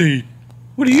sure what they eat.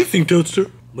 What do you think,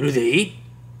 Toadster? What do they eat?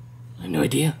 I have no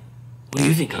idea. What do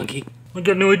you think, Hunky? I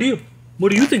got no idea.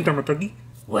 What do you think, Tamataki?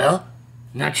 Well,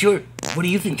 not sure. What do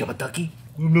you think, Jamataki?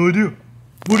 I have no idea.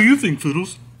 What do you think,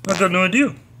 Fiddles? I got no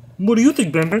idea. What do you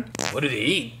think, Banban? What do they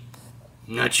eat?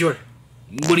 Not sure.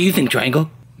 What do you think, Triangle?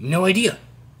 No idea.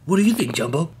 What do you think,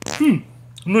 Jumbo? I'm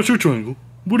not sure, Triangle.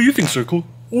 What do you think, Circle?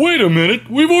 Wait a minute.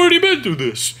 We've already been through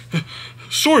this.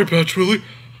 Sorry, Patch Willie.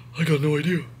 I got no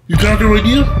idea. You got no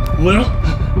idea? Well,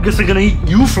 I guess I'm gonna eat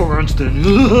you for lunch then.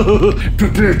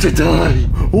 Prepare to die.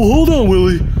 Well, hold on,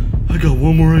 Willie. I got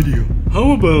one more idea.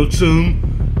 How about some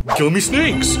gummy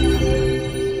snakes?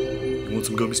 You want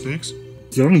some gummy snakes?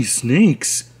 Gummy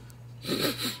snakes?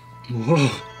 Whoa,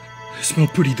 they smell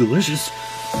pretty delicious.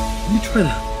 Let me try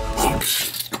that.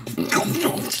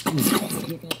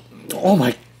 Oh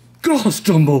my gosh,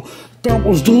 Jumbo, that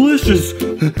was delicious.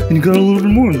 And you got a little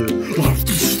bit more in there.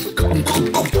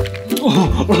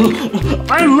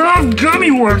 I love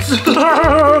gummy worms.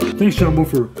 Thanks, Jumbo,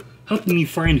 for helping me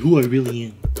find who I really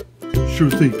am. Sure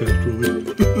thing, Patch Willie.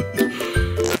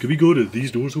 Can we go to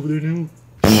these doors over there now?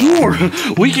 Sure,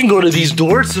 we can go to these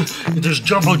doors. There's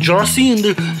Jumbo Jossie and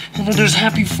then there's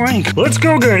Happy Frank. Let's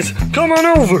go, guys. Come on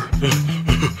over.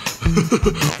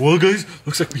 Well, guys,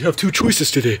 looks like we have two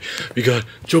choices today. We got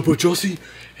Jumbo Jossie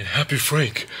and Happy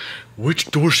Frank.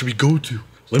 Which door should we go to?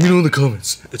 Let me know in the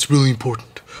comments. It's really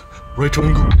important. Right,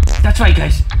 Triangle? That's right,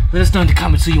 guys. Let us know in the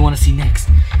comments who you want to see next.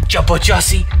 Jumbo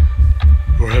Jossie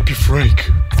or Happy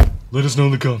Frank? Let us know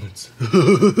in the comments.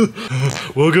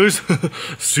 Well, guys,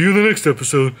 see you in the next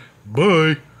episode.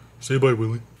 Bye. Say bye,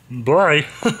 Willie. Bye.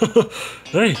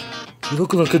 Hey, you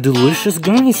look like a delicious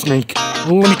gummy snake. Let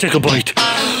me take a bite.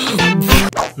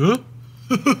 Huh?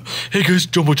 Hey guys,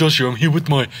 Jumbo Josh here. I'm here with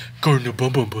my Garten of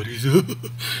Banban buddies.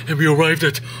 And we arrived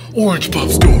at Orange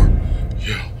Pop's door.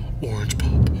 Yeah, Orange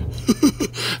Pop.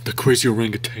 The crazy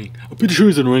orangutan. I'm pretty sure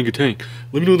he's an orangutan.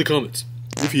 Let me know in the comments.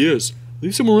 If he is,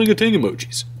 leave some orangutan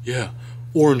emojis. Yeah,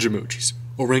 orange emojis.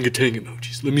 Orangutan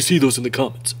emojis. Let me see those in the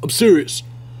comments. I'm serious.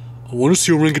 I want to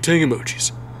see orangutan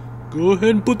emojis. Go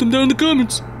ahead and put them down in the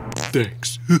comments.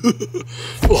 Thanks.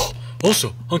 Oh,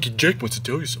 also, Hunky Jake wants to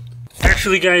tell you something.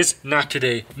 Actually, guys, not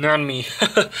today. Not me.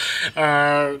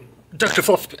 Dr.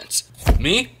 Fluffy Pants.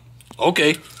 Me?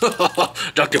 Okay.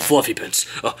 Dr. Fluffy Pants.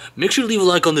 Make sure to leave a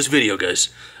like on this video, guys.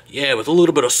 Yeah, with a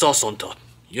little bit of sauce on top.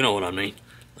 You know what I mean.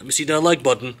 Let me see that like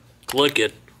button. Click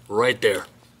it. Right there.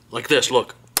 Like this,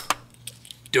 look.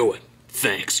 Do it.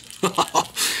 Thanks.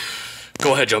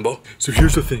 Go ahead, Jumbo. So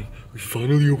here's the thing. We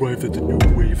finally arrived at the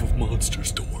new wave of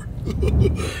monsters door.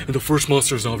 And the first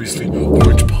monster is obviously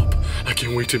Orange Pop. I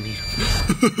can't wait to meet him.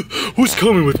 Who's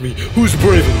coming with me? Who's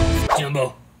brave enough?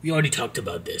 Jumbo, we already talked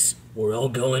about this. We're all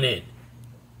going in.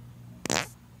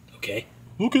 Okay?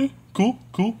 Okay, cool.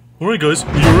 Alright guys,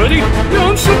 are you ready? Yeah,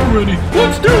 I'm super ready.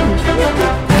 Let's do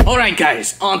this. Alright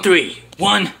guys, on 3.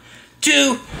 1,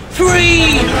 2,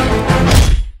 Free!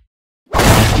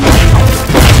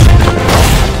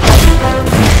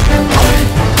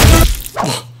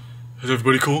 Is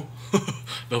everybody cool?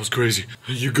 That was crazy.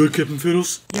 You good, Captain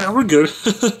Fiddles? Yeah, we're good.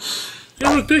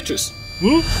 Hey, look, pictures.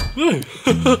 Well, hey,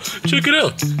 check it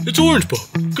out. It's Orange Pop.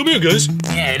 Come here, guys.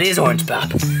 Yeah, it is Orange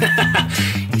Pop.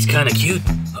 He's kind of cute.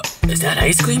 Is that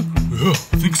ice cream? Yeah,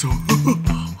 I think so.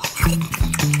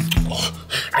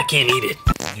 I can't eat it.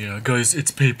 Yeah, guys,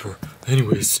 it's paper.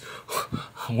 Anyways,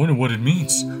 I wonder what it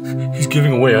means. He's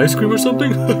giving away ice cream or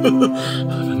something?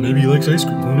 Maybe he likes ice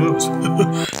cream, who knows?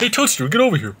 Hey, Toaster, get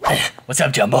over here. What's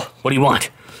up, Jumbo? What do you want?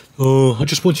 I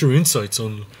just want your insights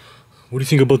on what do you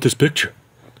think about this picture?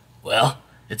 Well,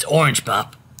 it's Orange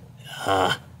Pop.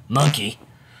 Monkey.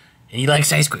 And he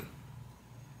likes ice cream.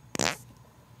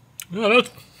 Yeah, that's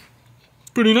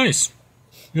pretty nice.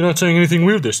 You're not saying anything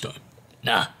weird this time.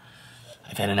 Nah,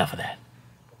 I've had enough of that.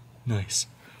 Nice.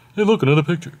 Hey, look, another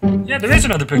picture. Yeah, there is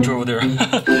another picture over there.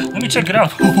 Let me check it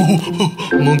out.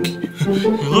 Monkey. Hey,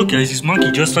 look, guys, he's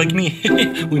monkey just like me.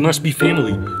 We must be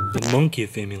family. The monkey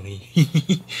family.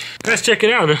 Guys, check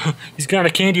it out. He's got a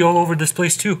candy all over this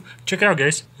place, too. Check it out,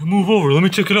 guys. Move over, let me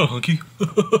check it out, Hunky.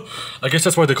 I guess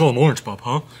that's why they call him Orange Pop,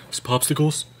 huh? His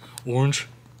popsicles? Orange?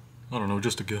 I don't know,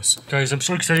 just a guess. Guys, I'm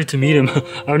so excited to meet him.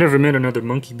 I've never met another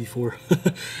monkey before.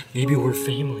 Maybe we're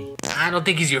family. I don't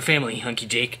think he's your family, Hunky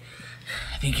Jake.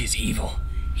 I think he's evil.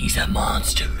 He's a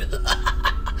monster.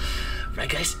 Right,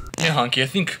 guys? Yeah, Hunky, I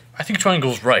think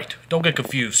Triangle's right. Don't get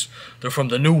confused. They're from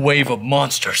the new wave of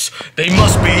monsters. They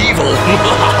must be evil.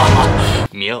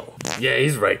 Meow. Yeah,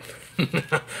 he's right.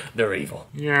 They're evil.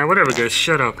 Yeah, whatever, guys.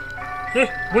 Shut up. Hey,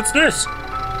 what's this?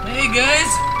 Hey, guys.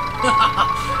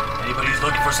 Anybody's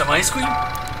looking for some ice cream?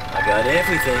 I got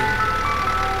everything.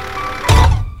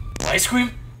 Ice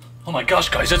cream? Oh my gosh,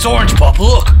 guys, it's Orange Pop,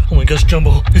 look! Oh my gosh,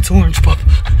 Jumbo, it's Orange Pop.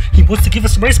 He wants to give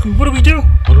us some ice cream. What do we do?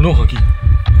 I don't know, Hunky.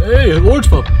 Hey, Orange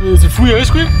Pop, is it free ice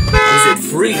cream? Is it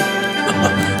free?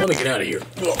 Let me get out of here.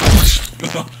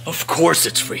 Of course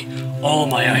it's free. All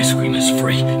my ice cream is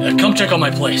free. Come check out my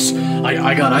place.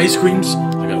 I got ice creams,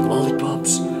 I got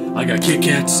lollipops, I got Kit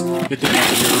Kats. Get that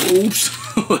out of here. Oops.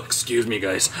 Excuse me,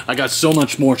 guys. I got so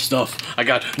much more stuff. I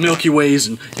got Milky Ways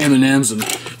and M&Ms and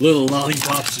little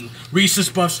lollipops and Reese's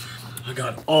Puffs. I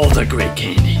got all the great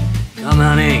candy. Come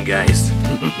on in, guys.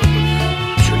 I'm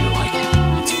sure you'll like it.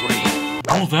 It's free.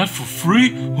 All that for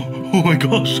free? Oh my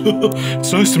gosh.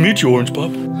 It's nice to meet you, Orange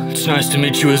Pop. It's nice to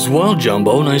meet you as well,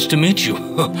 Jumbo. Nice to meet you.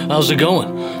 How's it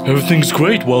going? Everything's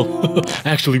great. Well,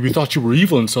 actually, we thought you were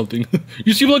evil and something.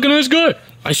 You seem like a nice guy.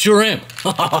 I sure am.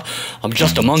 I'm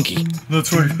just a monkey.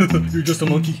 That's right. You're just a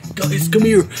monkey. Guys, come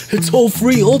here. It's all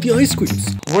free. All the ice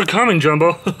creams. We're coming,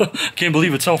 Jumbo. Can't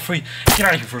believe it's all free. Get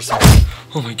out of here for a second.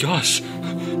 Oh my gosh.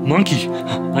 Monkey.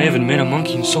 I haven't met a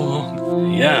monkey in so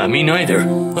long. Yeah, me neither.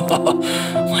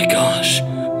 My gosh.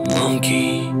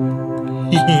 Monkey.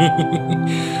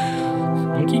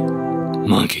 Monkey?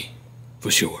 Monkey.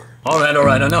 For sure.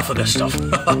 Alright, enough of this stuff.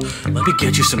 Let me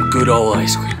get you some good old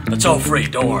ice cream. It's all free,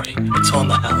 don't worry. It's on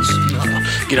the house.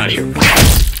 Get out of here.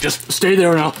 Just stay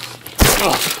there now.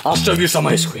 I'll serve you some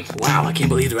ice cream. Wow, I can't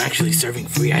believe they're actually serving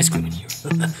free ice cream in here.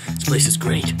 This place is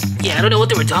great. Yeah, I don't know what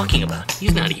they were talking about.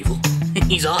 He's not evil.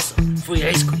 He's awesome. Free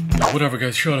ice cream. Whatever,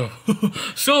 guys, shut up.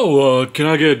 So, can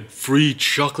I get free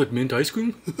chocolate mint ice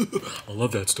cream? I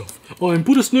love that stuff. Oh, and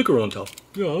put a Snicker on top.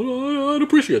 Yeah, I'd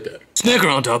appreciate that. Snicker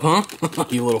on top, huh?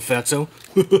 You little fatso.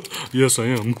 Yes, I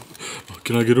am.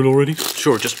 Can I get it already?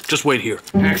 Sure, just wait here.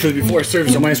 Actually, before I serve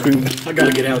some ice cream, I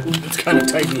gotta get out. It's kind of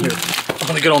tight in here. I'm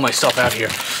gonna get all my stuff out here.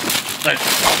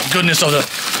 Goodness of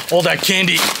all that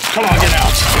candy. Come on, get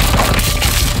out.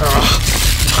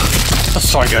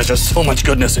 Sorry, guys, there's so much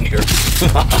goodness in here.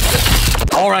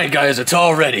 Alright, guys, it's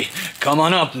all ready. Come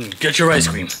on up and get your ice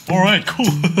cream. Alright, cool.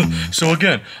 So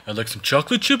again, I'd like some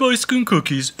chocolate chip ice cream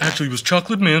cookies. Actually, it was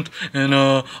chocolate mint and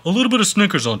a little bit of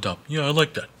Snickers on top. Yeah, I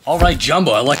like that. Alright,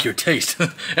 Jumbo, I like your taste.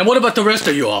 And what about the rest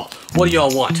of you all? What do y'all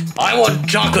want? I want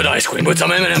chocolate ice cream with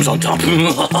some M&Ms on top.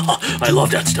 I love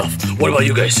that stuff. What about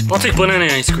you guys? I'll take banana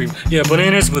ice cream. Yeah,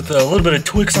 bananas with a little bit of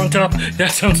Twix on top.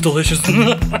 That sounds delicious.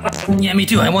 Yeah, me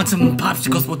too. I want some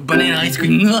popsicles with banana ice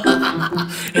cream.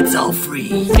 It's all free.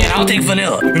 Yeah, I'll take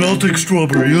vanilla. And I'll take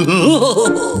strawberry.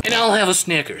 And I'll have a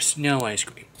Snickers. No ice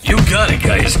cream. You got it,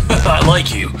 guys. I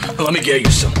like you. Let me get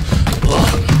you some.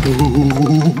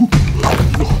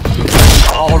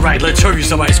 Alright, let's serve you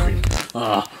some ice cream.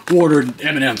 Ordered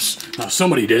M&Ms.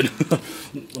 Somebody did.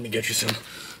 Let me get you some.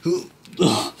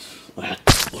 That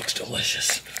looks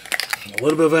delicious. A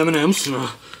little bit of M&Ms.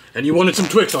 And you wanted some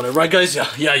Twix on it, right, guys?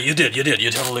 Yeah, you did. You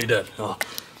totally did.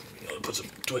 Put some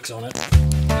Twix on it.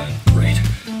 Great.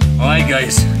 Alright,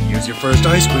 guys, here's your first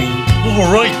ice cream.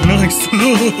 Alright, nice.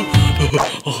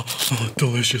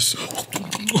 Delicious.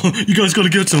 You guys gotta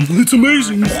get some. It's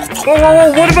amazing.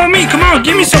 Oh, what about me? Come on,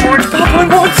 give me some orange pop. I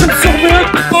want some so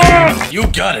bad. You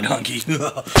got it, Hunky.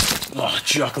 Oh,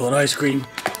 chocolate ice cream.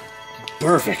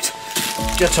 Perfect.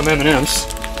 Get some M&Ms.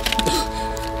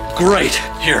 Great.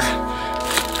 Here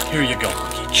you go,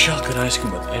 Hunky. Chocolate ice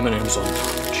cream with M&Ms on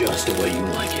top, just the way you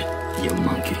like it, you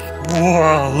monkey.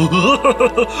 Wow.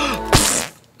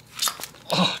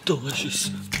 Oh, delicious.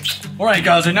 Alright,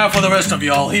 guys, and now for the rest of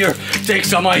y'all. Here, take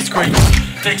some ice cream.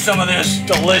 Take some of this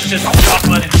delicious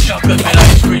chocolate and chocolate mint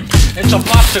ice cream. And some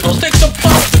popsicles. Take some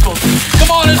popsicles.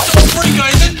 Come on, it's all free,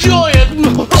 guys. Enjoy it.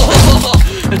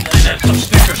 And some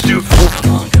Snickers, too.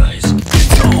 Come on, guys.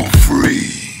 It's all free.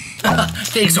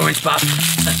 Thanks, Orange Pop.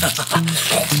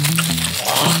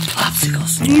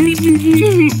 Popsicles. I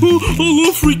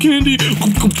love free candy.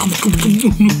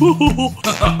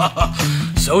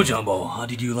 So, Jumbo, how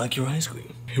did you like your ice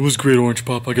cream? It was great, Orange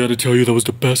Pop. I gotta tell you, that was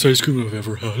the best ice cream I've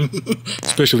ever had.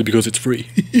 Especially because it's free.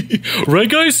 Right,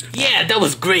 guys? Yeah, that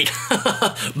was great.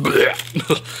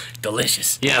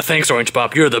 Delicious. Yeah, thanks, Orange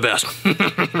Pop. You're the best.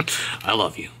 I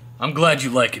love you. I'm glad you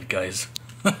like it, guys.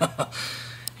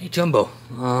 Hey, Jumbo.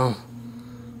 Why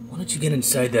don't you get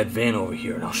inside that van over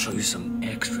here and I'll show you some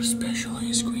extra special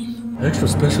ice cream. Extra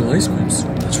special ice creams?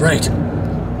 That's right. I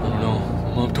don't know.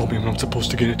 Mom told me I'm not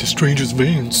supposed to get into strangers'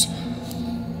 vans.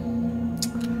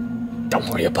 Don't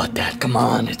worry about that. Come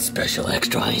on, it's special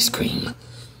extra ice cream.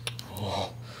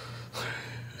 Oh,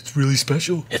 it's really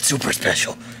special? It's super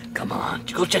special. Come on,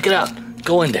 go check it out.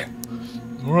 Go in there.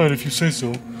 Alright, if you say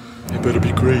so. It better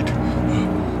be great. I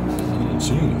don't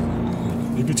see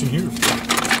anything. Maybe it's in here.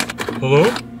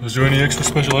 Hello? Is there any extra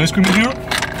special ice cream in here?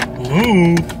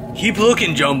 Hello? Keep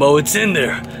looking, Jumbo. It's in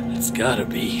there. It's gotta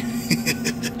be.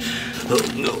 Oh,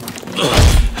 no.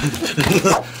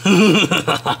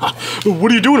 What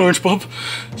are you doing, Orange Pop?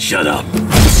 Shut up. I'm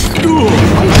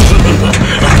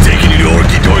taking you to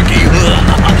Orky Dorky.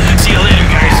 See you later,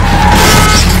 guys.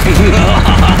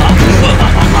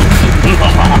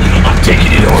 I'm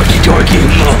taking you to Orky Dorky.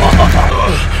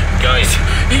 Guys,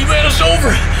 he ran us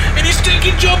over, and he's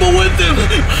taking Jumbo with him.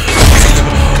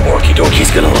 Orky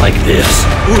Dorky's gonna like this.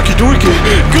 Orky Dorky!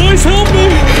 Guys, help me!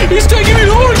 He's taking me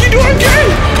to Orky Dorky!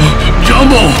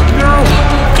 Jumbo! No,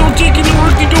 don't take any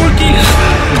Orky Dorky.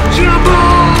 Jumbo!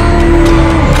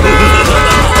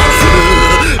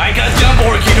 I got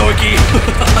Jumbo, Orky Dorky.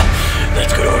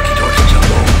 Let's go to Orky Dorky,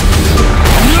 Jumbo.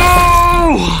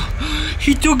 No!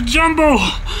 He took Jumbo.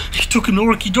 He took an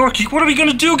Orky Dorky. What are we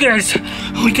gonna do, guys?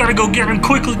 We gotta go get him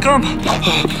quickly. Come.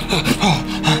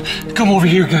 Come over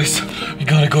here, guys. We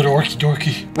gotta go to Orky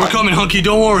Dorky. We're coming, Hunky.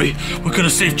 Don't worry. We're gonna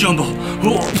save Jumbo.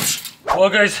 Well,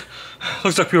 guys,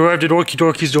 looks like we arrived at Orky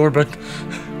Dorky's door, but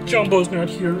Jumbo's not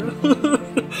here.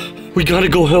 We gotta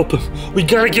go help him. We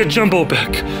gotta get Jumbo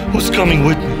back. Who's coming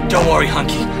with me? Don't worry,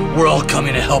 Hunky. We're all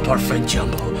coming to help our friend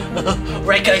Jumbo.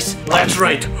 Right, guys? That's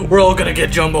right. We're all gonna get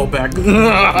Jumbo back.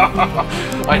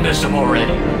 I miss him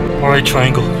already. Alright,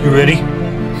 Triangle, you ready?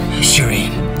 Sure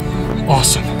am.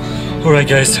 Awesome. Alright,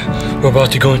 guys, we're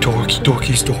about to go into Orky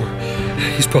Dorky's door.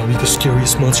 He's probably the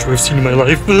scariest monster I've seen in my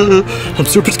life. I'm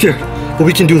super scared. But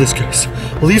we can do this, guys.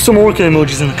 Leave some orca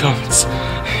emojis in the comments.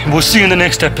 And we'll see you in the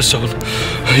next episode.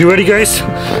 Are you ready, guys?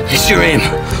 Sure am.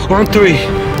 On 3.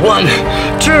 1,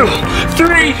 2,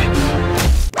 3!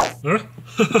 Huh?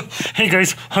 Hey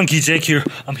guys, Hunky Jake here.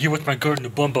 I'm here with my Garten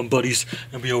of Banban buddies,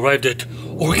 and we arrived at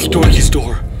Orky Dorky's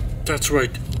door. That's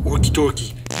right, Orky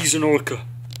Dorky. He's an orca.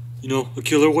 You know, a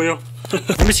killer whale?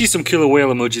 Let me see some killer whale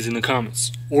emojis in the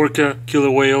comments. Orca,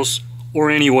 killer whales, or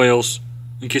any whales,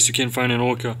 in case you can't find an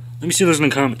orca. Let me see those in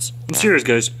the comments. I'm serious,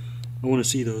 guys. I want to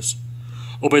see those.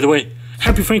 Oh, by the way,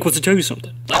 Happy Frank wants to tell you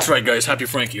something. That's right, guys. Happy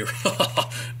Frank here.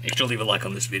 Make sure to leave a like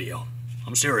on this video.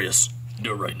 I'm serious.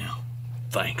 Do it right now.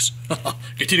 Thanks.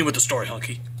 Continue with the story,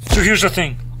 Hunky. So here's the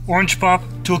thing. Orange Pop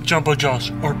took Jumbo Josh,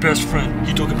 our best friend.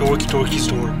 He took him to Orky Dorky's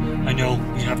door. I know,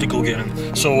 we have to go get him.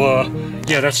 So,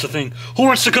 yeah, that's the thing. Who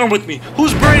wants to come with me?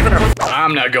 Who's brave enough?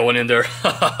 I'm not going in there.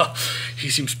 He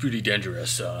seems pretty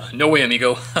dangerous. No way,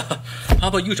 amigo. How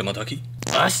about you, Tamataki?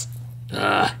 Us?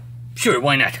 Sure,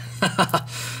 why not?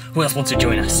 Who else wants to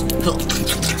join us?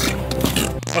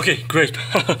 Okay, great.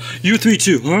 You three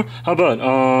too, huh? How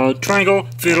about, Triangle,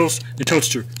 Fiddles, and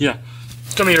Toadster? Yeah.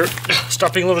 Come here.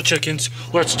 Stop being little chickens.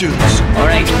 Let's do this.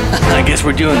 Alright, I guess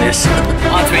we're doing this.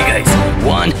 On 3, guys.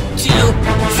 1, 2,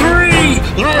 3!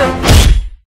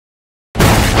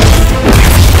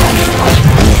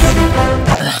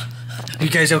 You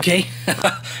guys okay?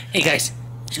 Hey guys,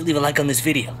 you should leave a like on this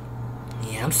video.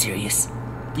 Yeah, I'm serious.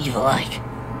 Leave a like.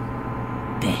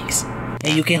 Thanks.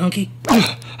 Hey, you okay, Hunky?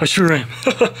 I sure am.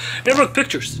 Hey, look,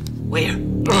 pictures. Where?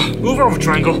 Move over,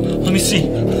 Triangle. Let me see.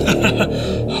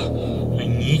 I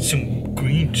need some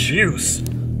green juice.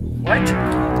 What?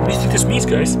 What do you think this means,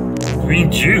 guys? Green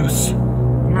juice?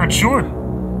 I'm not sure.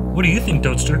 What do you think,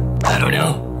 Toadster? I don't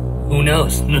know. Who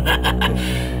knows?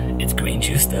 It's green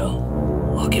juice, though.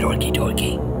 Look at Orky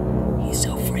Dorky. He's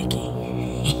so freaky.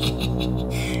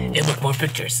 Hey, look, more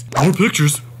pictures. More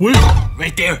pictures? Where?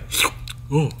 Right there.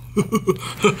 Oh.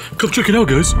 Come check it out,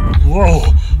 guys.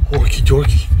 Whoa, Orky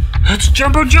Dorky. That's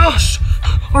Jumbo Josh,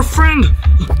 our friend.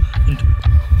 And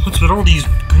what's with all these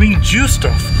green juice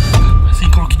stuff? I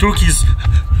think Orky Dorky is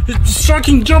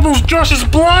sucking Jumbo Josh's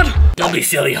blood. Don't be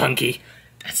silly, Hunky.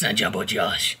 That's not Jumbo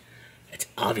Josh. That's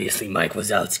obviously Mike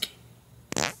Wazowski.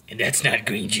 And that's not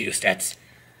green juice. That's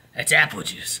apple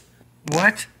juice.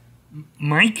 What?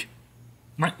 Mike?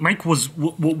 Mike was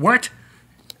what?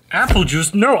 Apple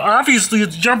juice? No, obviously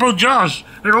it's Jumbo Josh.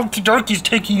 And Orky Dorky's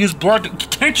taking his blood.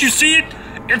 Can't you see it?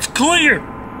 It's clear.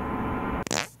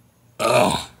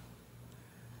 Oh.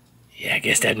 Yeah, I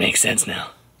guess that makes sense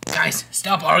now. Guys,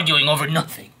 stop arguing over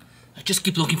nothing. I just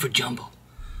keep looking for Jumbo.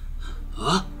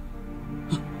 Huh?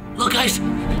 Look, guys,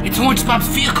 it's Orange Pop's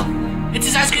vehicle. It's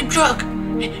his ice cream truck.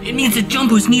 It means that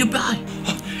Jumbo is nearby.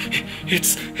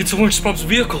 It's Orange Pop's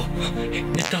vehicle.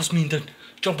 It does mean that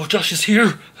Jumbo Josh is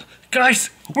here. Guys,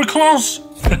 we're close.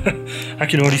 I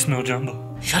can already smell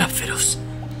Jumbo. Shut up, Fiddles.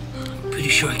 I'm pretty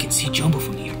sure I can see Jumbo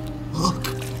from here. Look.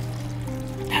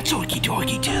 That's Orky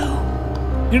Dorky, too.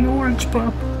 In Orange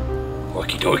Pop.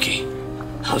 Orky Dorky,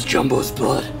 how's Jumbo's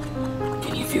blood?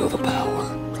 Can you feel the power?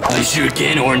 I sure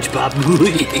can, Orange Pop.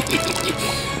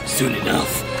 Soon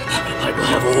enough, I will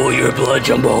have all your blood,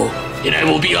 Jumbo, and I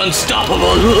will be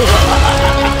unstoppable.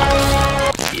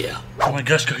 Yeah. Oh my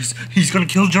gosh, guys, he's gonna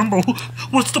kill Jumbo.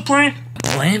 What's the plan?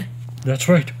 Plan? That's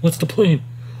right, what's the plan?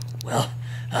 Well,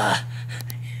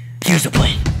 here's the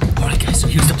plan. Alright, guys, so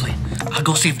here's the plan. I'll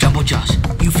go save Jumbo Josh.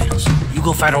 You Fiddles, you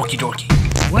go fight Orky Dorky.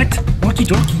 What? Orky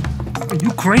Dorky? Are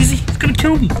you crazy? He's gonna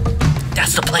kill me.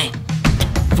 That's the plan.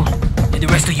 Fine. And the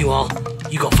rest of you all,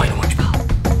 you go fight Orange Pop.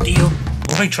 Deal?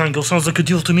 Alright, Triangle, sounds like a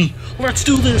deal to me. Let's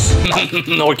do this.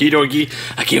 Orky Dorky,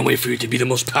 I can't wait for you to be the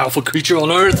most powerful creature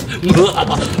on Earth.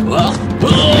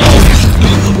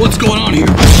 What's going on here?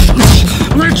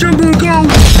 Let Jumbo go!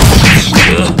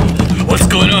 What's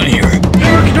going on here?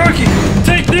 Hey, Orky Dorky,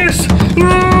 take this!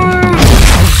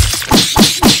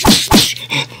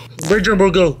 Let Jumbo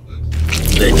go.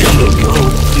 Let Jumbo go.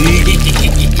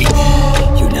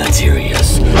 You're not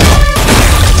serious.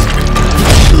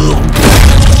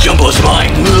 Jumbo's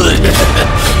mine.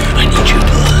 I need your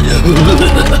blood.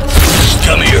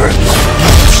 Come here.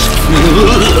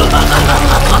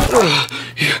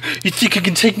 You think I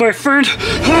can take my friend?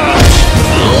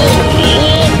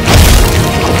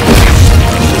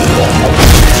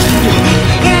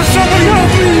 Somebody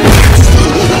help me!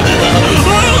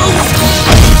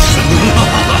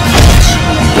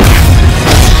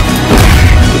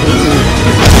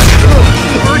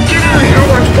 Get out of here,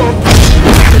 Orange Pop!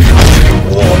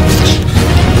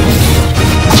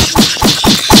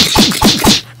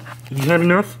 Have you had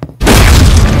enough?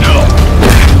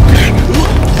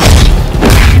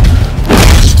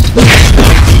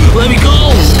 Let me go!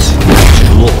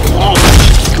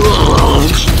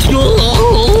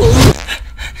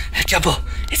 Jumbo,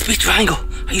 it's me, Triangle.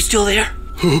 Are you still there?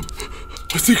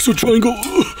 I think so, Triangle.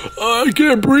 I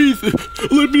can't breathe.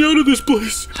 Let me out of this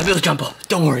place. I will, Jumbo.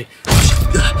 Don't worry.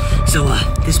 So,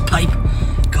 this pipe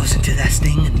goes into that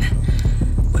thing, and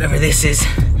whatever this is,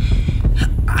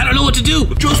 I don't know what to do.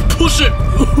 Just push it.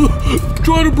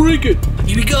 Try to break it.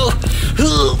 Here we go.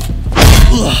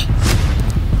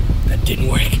 That didn't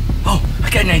work. Oh, I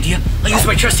got an idea. I'll use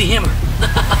my trusty hammer.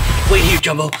 Wait here,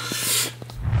 Jumbo.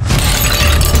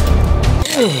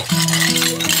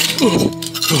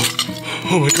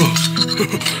 Oh my god.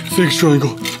 Thanks,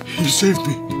 Triangle. You saved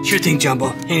me. Sure thing,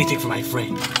 Jumbo. Anything for my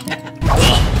friend.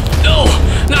 No!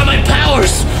 Not my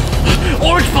powers!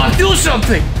 Orange Pop, do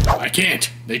something! I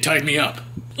can't. They tied me up.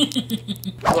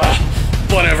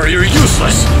 Whatever, you're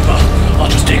useless. I'll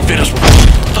just take Fiddles.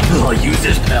 I'll use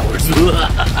his powers.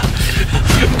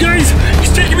 Guys,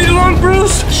 he's taking me to Long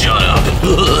Bruce! Shut up.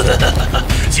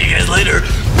 See you guys later.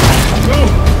 No!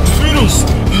 Fiddles!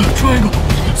 Triangle!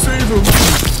 Save him!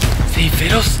 Save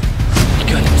Fiddles? My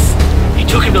goodness. He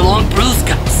took him to Long Bruce,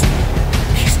 guys.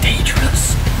 He's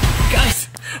dangerous. Guys,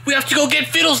 we have to go get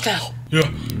Fiddles now. Yeah,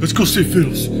 let's go save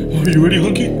Fiddles. Are you ready,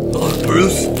 Hunky? Oh,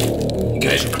 Bruce? You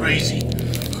guys are crazy.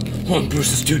 Long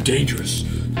Bruce is too dangerous.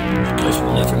 You guys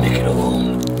will never make it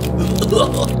alone.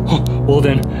 Well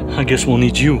then, I guess we'll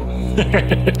need you.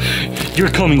 You're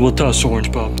coming with us,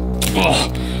 Orange Bob. Oh,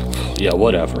 yeah,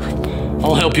 whatever.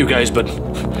 I'll help you guys, but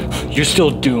you're still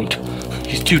doomed.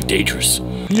 He's too dangerous.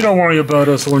 You don't worry about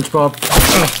us, Orange Bob.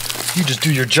 You just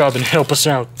do your job and help us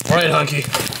out. Alright, Hunky.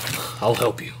 I'll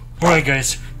help you. Alright,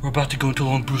 guys. We're about to go into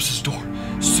Long Bruce's door.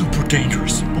 Super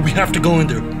dangerous, but we have to go in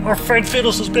there. Our friend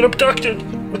Fiddles has been abducted.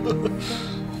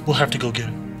 We'll have to go get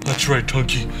him. That's right,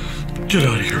 Hunky. Get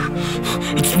out of here.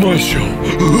 It's my show.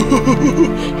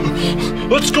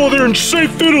 Let's go there and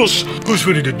save Fiddles. Who's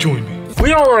ready to join me?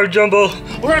 We all are, Jumbo.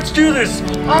 Let's do this.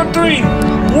 On 3.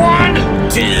 1,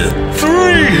 2, 3.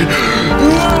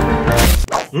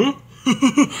 Huh?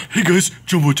 Hey guys,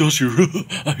 Jumbo Josh here.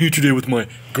 I'm here today with my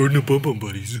Garten of Banban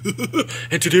buddies.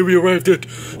 And today we arrived at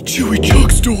Chewy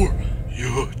Chuck's door.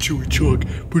 Yeah, Chewy Chuck.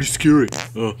 Pretty scary.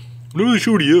 I'm not really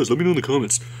sure what he is. Let me know in the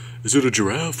comments. Is it a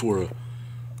giraffe or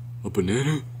a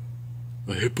banana?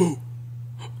 A hippo?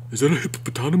 Is that a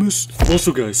hippopotamus?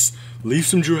 Also guys, leave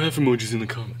some giraffe emojis in the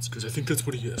comments, because I think that's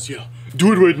what he is. Yeah,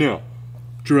 do it right now.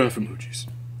 Giraffe emojis.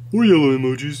 Or yellow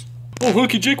emojis. Oh,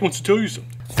 Hunky Jake wants to tell you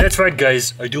something. That's right,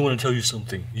 guys. I do want to tell you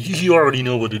something. You already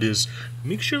know what it is.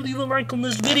 Make sure to leave a like on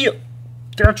this video.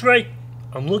 That's right.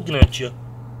 I'm looking at you.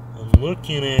 I'm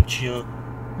looking at you.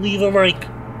 Leave a like.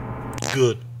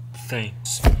 Good.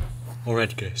 Thanks.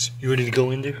 Alright, guys. You ready to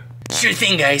go in there? Sure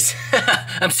thing, guys.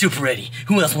 I'm super ready.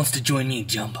 Who else wants to join me,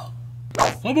 Jumbo?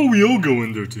 How about we all go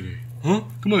in there today? Huh?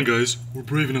 Come on, guys. We're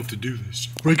brave enough to do this.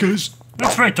 Right, guys?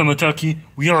 That's right, Tomataki.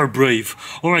 We are brave.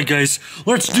 Alright, guys.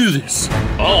 Let's do this.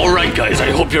 Alright, guys,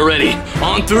 I hope you're ready.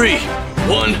 On 3.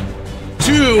 1,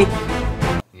 2.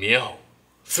 Meow.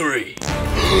 3.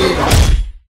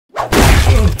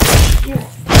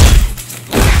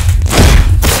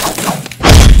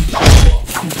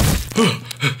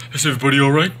 Is everybody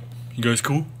alright? You guys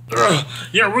cool?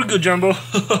 Yeah, we're good, Jumbo.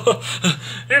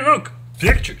 Hey, look.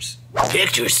 Pictures.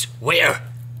 Pictures? Where?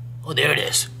 Oh, there it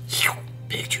is.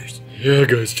 Pictures. Yeah,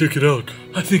 guys, check it out.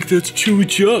 I think that's Chewy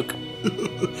Chuck.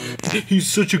 He's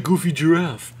such a goofy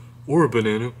giraffe. Or a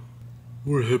banana.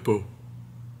 Or a hippo.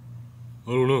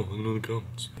 I don't know. Let me know in the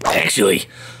comments. Actually,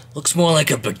 looks more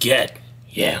like a baguette.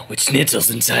 Yeah, with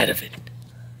schnitzels inside of it.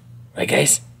 Right,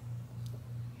 guys?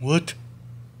 What?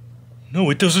 No,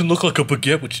 it doesn't look like a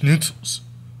baguette with schnitzels.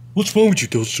 What's wrong with you,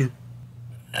 Toaster?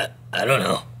 I don't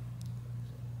know.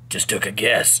 Just took a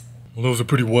guess. Well, that was a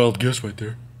pretty wild guess right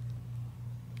there.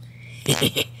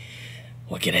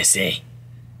 What can I say?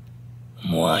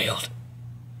 I'm wild.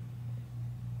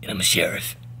 And I'm a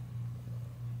sheriff.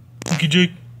 Hunky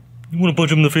Jake, you want to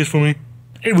punch him in the face for me?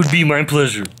 It would be my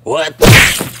pleasure. What?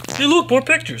 Hey, look, more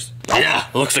pictures. Yeah,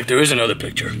 looks like there is another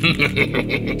picture.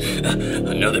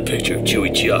 Another picture of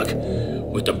Chewy Chuck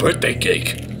with the birthday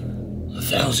cake.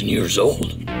 1,000 years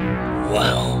old.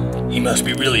 Wow, he must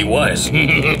be really wise.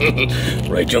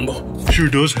 Right, Jumbo? Sure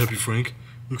does, Happy Frank.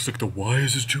 Looks like the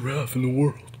wisest giraffe in the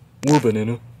world. Or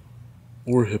banana.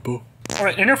 Or hippo.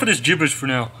 Alright, enough of this gibberish for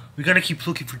now. We gotta keep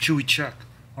looking for Chewy Chuck.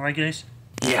 Alright, guys?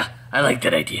 Yeah, I like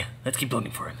that idea. Let's keep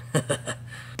looking for him.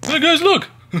 Hey guys, look!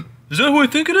 Is that who I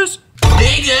think it is?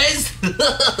 Hey, guys!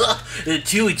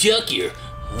 Chewy Chuck here.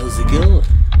 How's it going?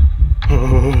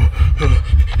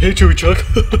 Hey, Chewy Chuck.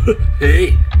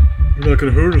 Hey. You're not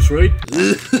gonna hurt us, right?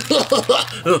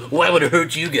 Why would it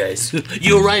hurt you guys?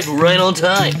 You arrived right on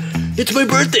time. It's my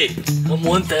birthday. I'm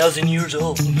 1,000 years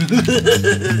old.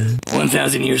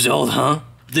 1,000 years old, huh?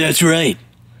 That's right.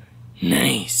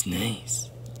 Nice, nice.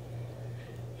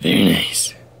 Very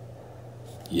nice.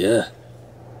 Yeah.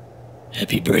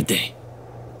 Happy birthday.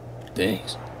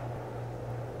 Thanks.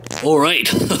 Alright.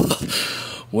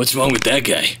 What's wrong with that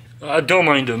guy? Don't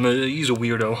mind him. He's a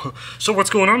weirdo. So what's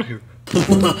going on here?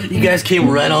 You guys came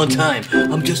right on time.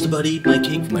 I'm just about to eat my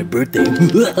cake for my birthday.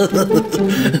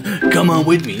 Come on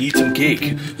with me, eat some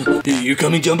cake. You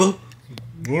coming, Jumbo?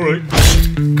 Alright.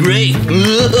 Great.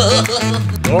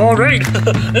 Alright,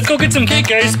 let's go get some cake,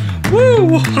 guys.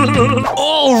 Woo!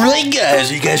 Alright,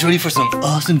 guys. Are you guys ready for some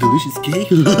awesome, delicious cake?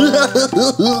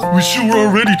 We sure are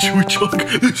ready, Chewy Chuck.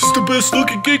 This is the best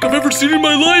looking cake I've ever seen in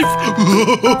my life.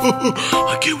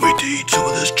 I can't wait to eat some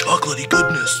of this chocolatey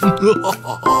goodness.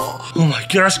 Oh my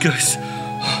gosh, guys.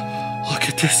 Look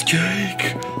at this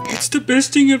cake. It's the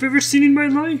best thing I've ever seen in my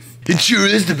life. It sure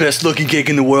is the best looking cake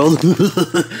in the world.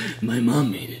 My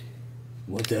mom made it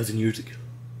 1,000 years ago.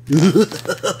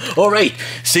 Alright,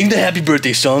 sing the happy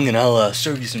birthday song and I'll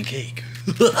serve you some cake.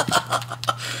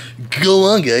 Go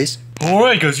on, guys.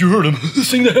 Alright, guys, you heard him.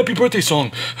 Sing the happy birthday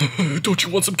song. Don't you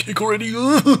want some cake already?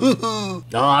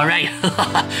 Alright.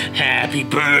 Happy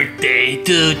birthday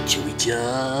to Chewy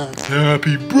Chuck.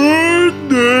 Happy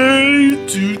birthday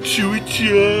to Chewy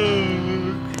Chuck.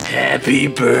 Happy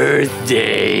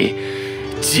birthday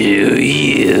to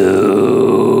you.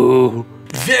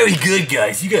 Very good,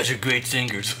 guys. You guys are great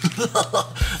singers.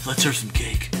 Let's serve some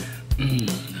cake.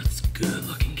 That's good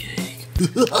looking cake.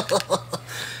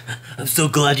 I'm so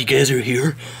glad you guys are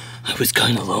here. I was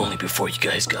kind of lonely before you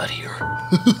guys got here. I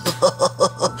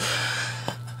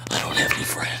don't have any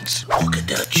friends. Look at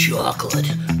that chocolate.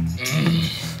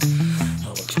 That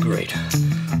looks great.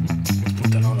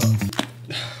 Put that on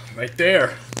right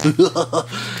there.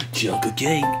 Chunk of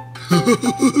cake.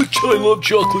 I love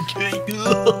chocolate cake.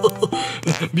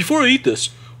 Before I eat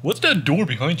this, what's that door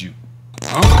behind you?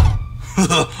 Huh?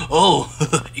 Oh,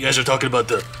 you guys are talking about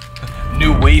the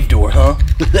new wave door, huh?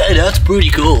 That's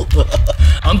pretty cool.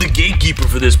 I'm the gatekeeper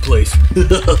for this place.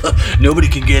 Nobody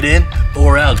can get in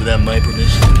or out without my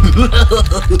permission.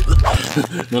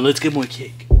 Now let's get more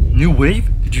cake. New wave?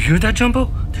 Did you hear that, Jumbo?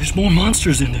 There's more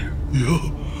monsters in there. Yeah,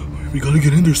 we gotta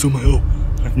get in there somehow.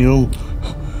 I know.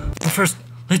 But first,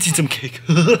 let's eat some cake.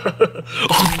 You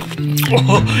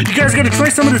guys gotta try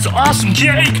some of this awesome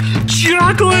cake!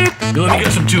 Chocolate! Let me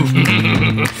get some too.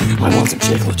 I want some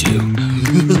chocolate too.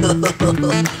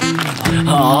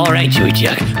 All right, Chewy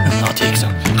Chuck. I'll take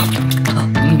some.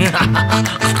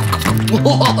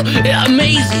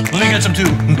 Amazing! Let me get some too.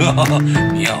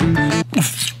 Yo.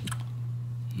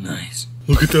 Nice.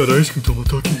 Look at that ice cream,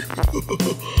 Tomataki.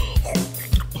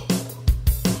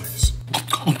 Nice.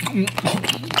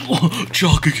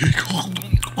 Chocolate cake.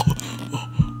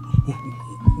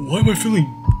 Why am I feeling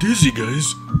dizzy,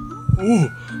 guys? Oh,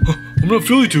 I'm not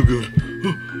feeling too good.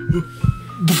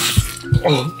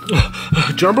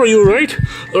 Jumbo, you alright?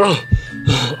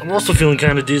 I'm also feeling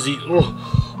kind of dizzy.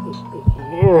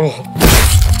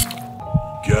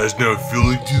 Guys not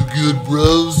feeling too good,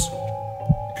 bros?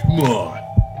 Come on,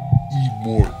 eat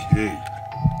more cake.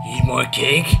 Eat more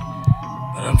cake?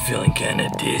 But I'm feeling kind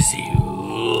of dizzy.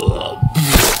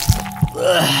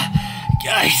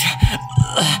 Guys,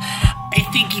 I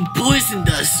think he poisoned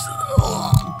us.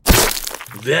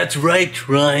 That's right,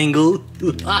 Triangle.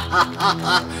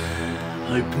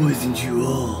 I poisoned you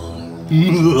all.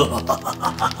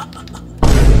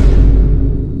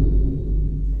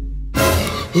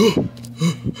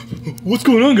 What's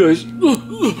going on, guys?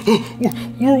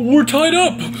 We're tied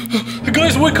up.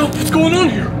 Guys, wake up! What's going on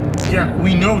here? Yeah,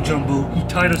 we know, Jumbo. He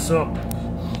tied us up.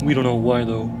 We don't know why,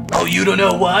 though. Oh, you don't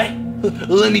know why?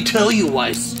 Let me tell you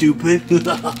why, stupid.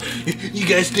 You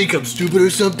guys think I'm stupid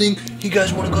or something? You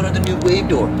guys want to go to the new wave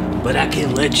door, but I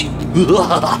can't let you.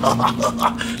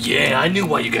 Yeah, I knew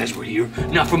why you guys were here.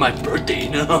 Not for my birthday,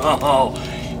 no.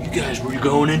 You guys were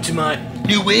going into my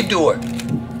new wave door.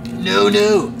 No, I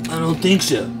don't think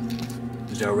so.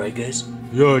 Is that right, guys?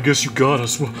 Yeah, I guess you got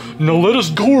us. Well, now let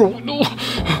us go. No,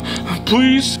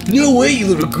 please. No way, you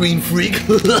little green freak.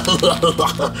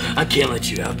 I can't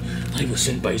let you out. I was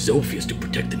sent by Zophius to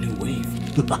protect the new wave.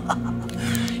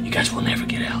 You guys will never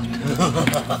get out.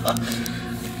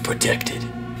 Protected.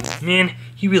 Man,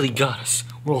 he really got us.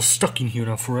 We're all stuck in here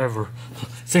now forever.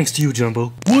 Thanks to you,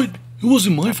 Jumbo. What? It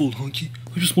wasn't my fault, Hunky.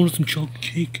 I just wanted some chocolate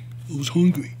cake. I was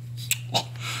hungry. I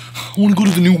want to go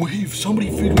to the new wave. Somebody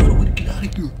figure out a way to get out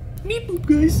of here. Meep boop,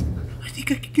 guys. I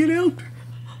think I can get out.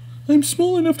 I'm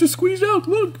small enough to squeeze out.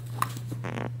 Look.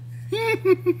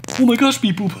 Oh my gosh,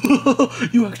 Meep boop.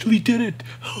 You actually did it.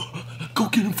 Go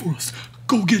get him for us.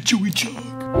 Go get Chewy Chuck.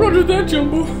 Roger that,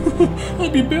 Jumbo. I'll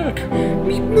be back.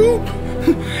 Meep boop.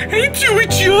 Hey, Chewy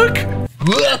Chuck.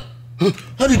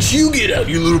 How did you get out,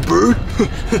 you little bird?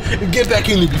 Get back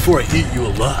in there before I eat you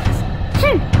alive.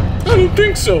 I don't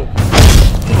think so.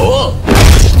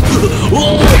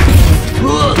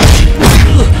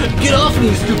 Get off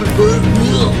me, stupid bird!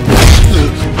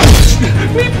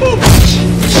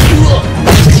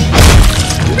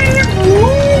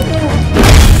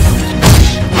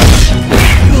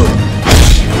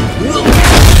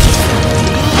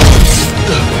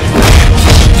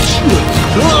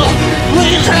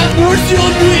 Please have mercy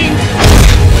on me!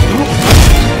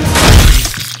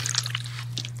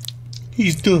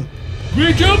 He's done.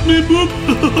 Great job, Meep boop.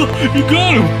 You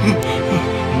got him.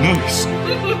 Nice.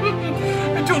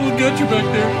 I totally got you back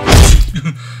there.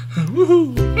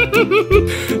 Woohoo.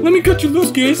 Let me cut you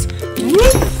loose, guys.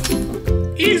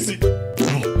 Easy.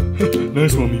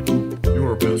 Nice one, Meep boop. You're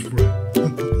our best friend.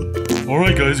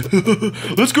 Alright, guys.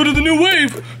 Let's go to the new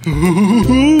wave.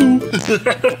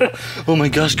 Oh my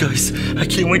gosh, guys. I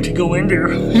can't wait to go in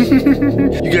there.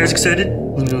 You guys excited?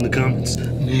 Let me know in the comments.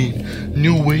 Man,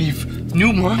 new wave.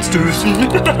 New monsters.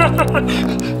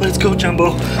 Let's go,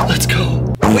 Jumbo. Let's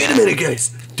go. Wait a minute,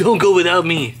 guys. Don't go without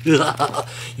me.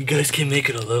 You guys can't make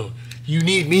it alone. You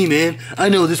need me, man. I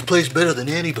know this place better than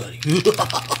anybody.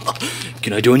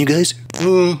 Can I join you guys?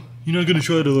 You're not gonna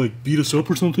try to, like, beat us up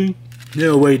or something?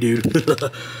 No way, dude.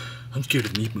 I'm scared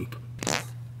of meat moop.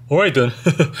 Alright then.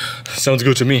 Sounds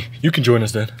good to me. You can join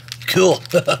us then. Cool.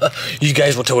 You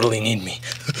guys will totally need me.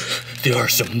 There are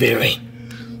some very,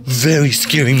 very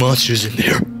scary monsters in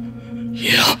there.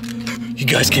 Yeah. You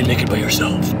guys can't make it by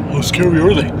yourselves. How scary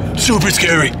are they? Super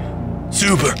scary.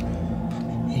 Super.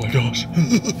 Oh my gosh.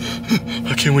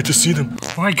 I can't wait to see them.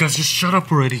 Alright guys, just shut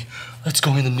up already. Let's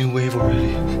go in the new wave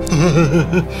already.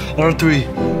 On 3.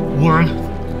 1,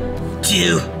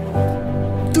 2,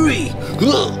 3.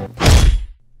 Hello?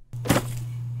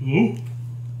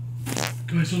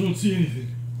 Guys, I don't see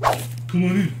anything. Come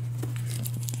on in.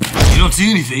 You don't see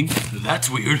anything? That's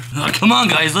weird. Come on,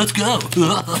 guys, let's go.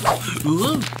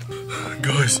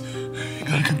 Guys, you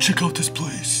gotta come check out this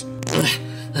place.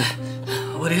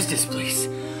 What is this place?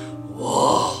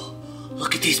 Whoa,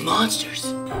 look at these monsters.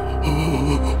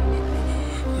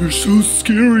 They're so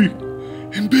scary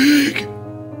and big.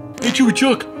 Hey, Chewy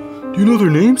Chuck, do you know their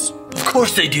names? Of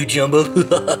course they do, Jumbo.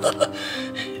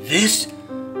 This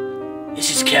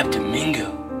is Captain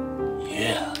Mingo.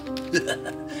 Yeah.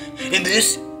 And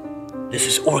this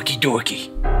is Orky Dorky.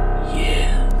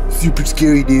 Yeah. Super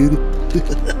scary, dude.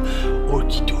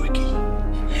 Orky Dorky.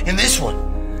 And this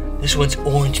one's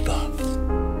Orange Bob.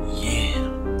 Yeah,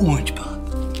 Orange Bob.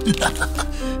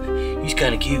 He's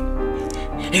kinda cute.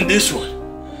 And this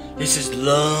is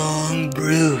Long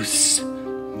Bruce.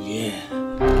 Yeah.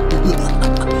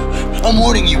 I'm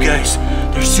warning you guys,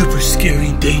 they're super scary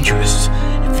and dangerous.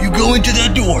 If you go into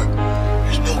that door,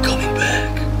 there's no coming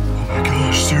back. Oh my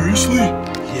gosh, seriously?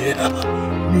 Yeah.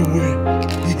 No way.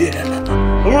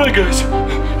 Yeah. Alright guys,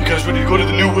 you guys ready to go to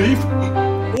the new wave?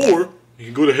 Or you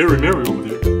can go to Harry Mary over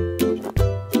there.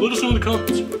 Let us know in the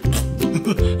comments.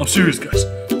 I'm serious guys,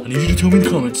 I need you to tell me in the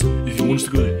comments if you want us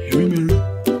to go to Harry Mary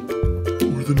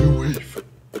or the new wave.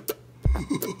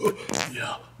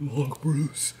 Yeah, Long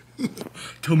Bruce.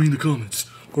 Tell me in the comments.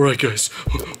 Alright guys,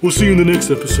 we'll see you in the next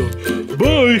episode.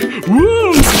 Bye!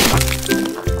 Woo!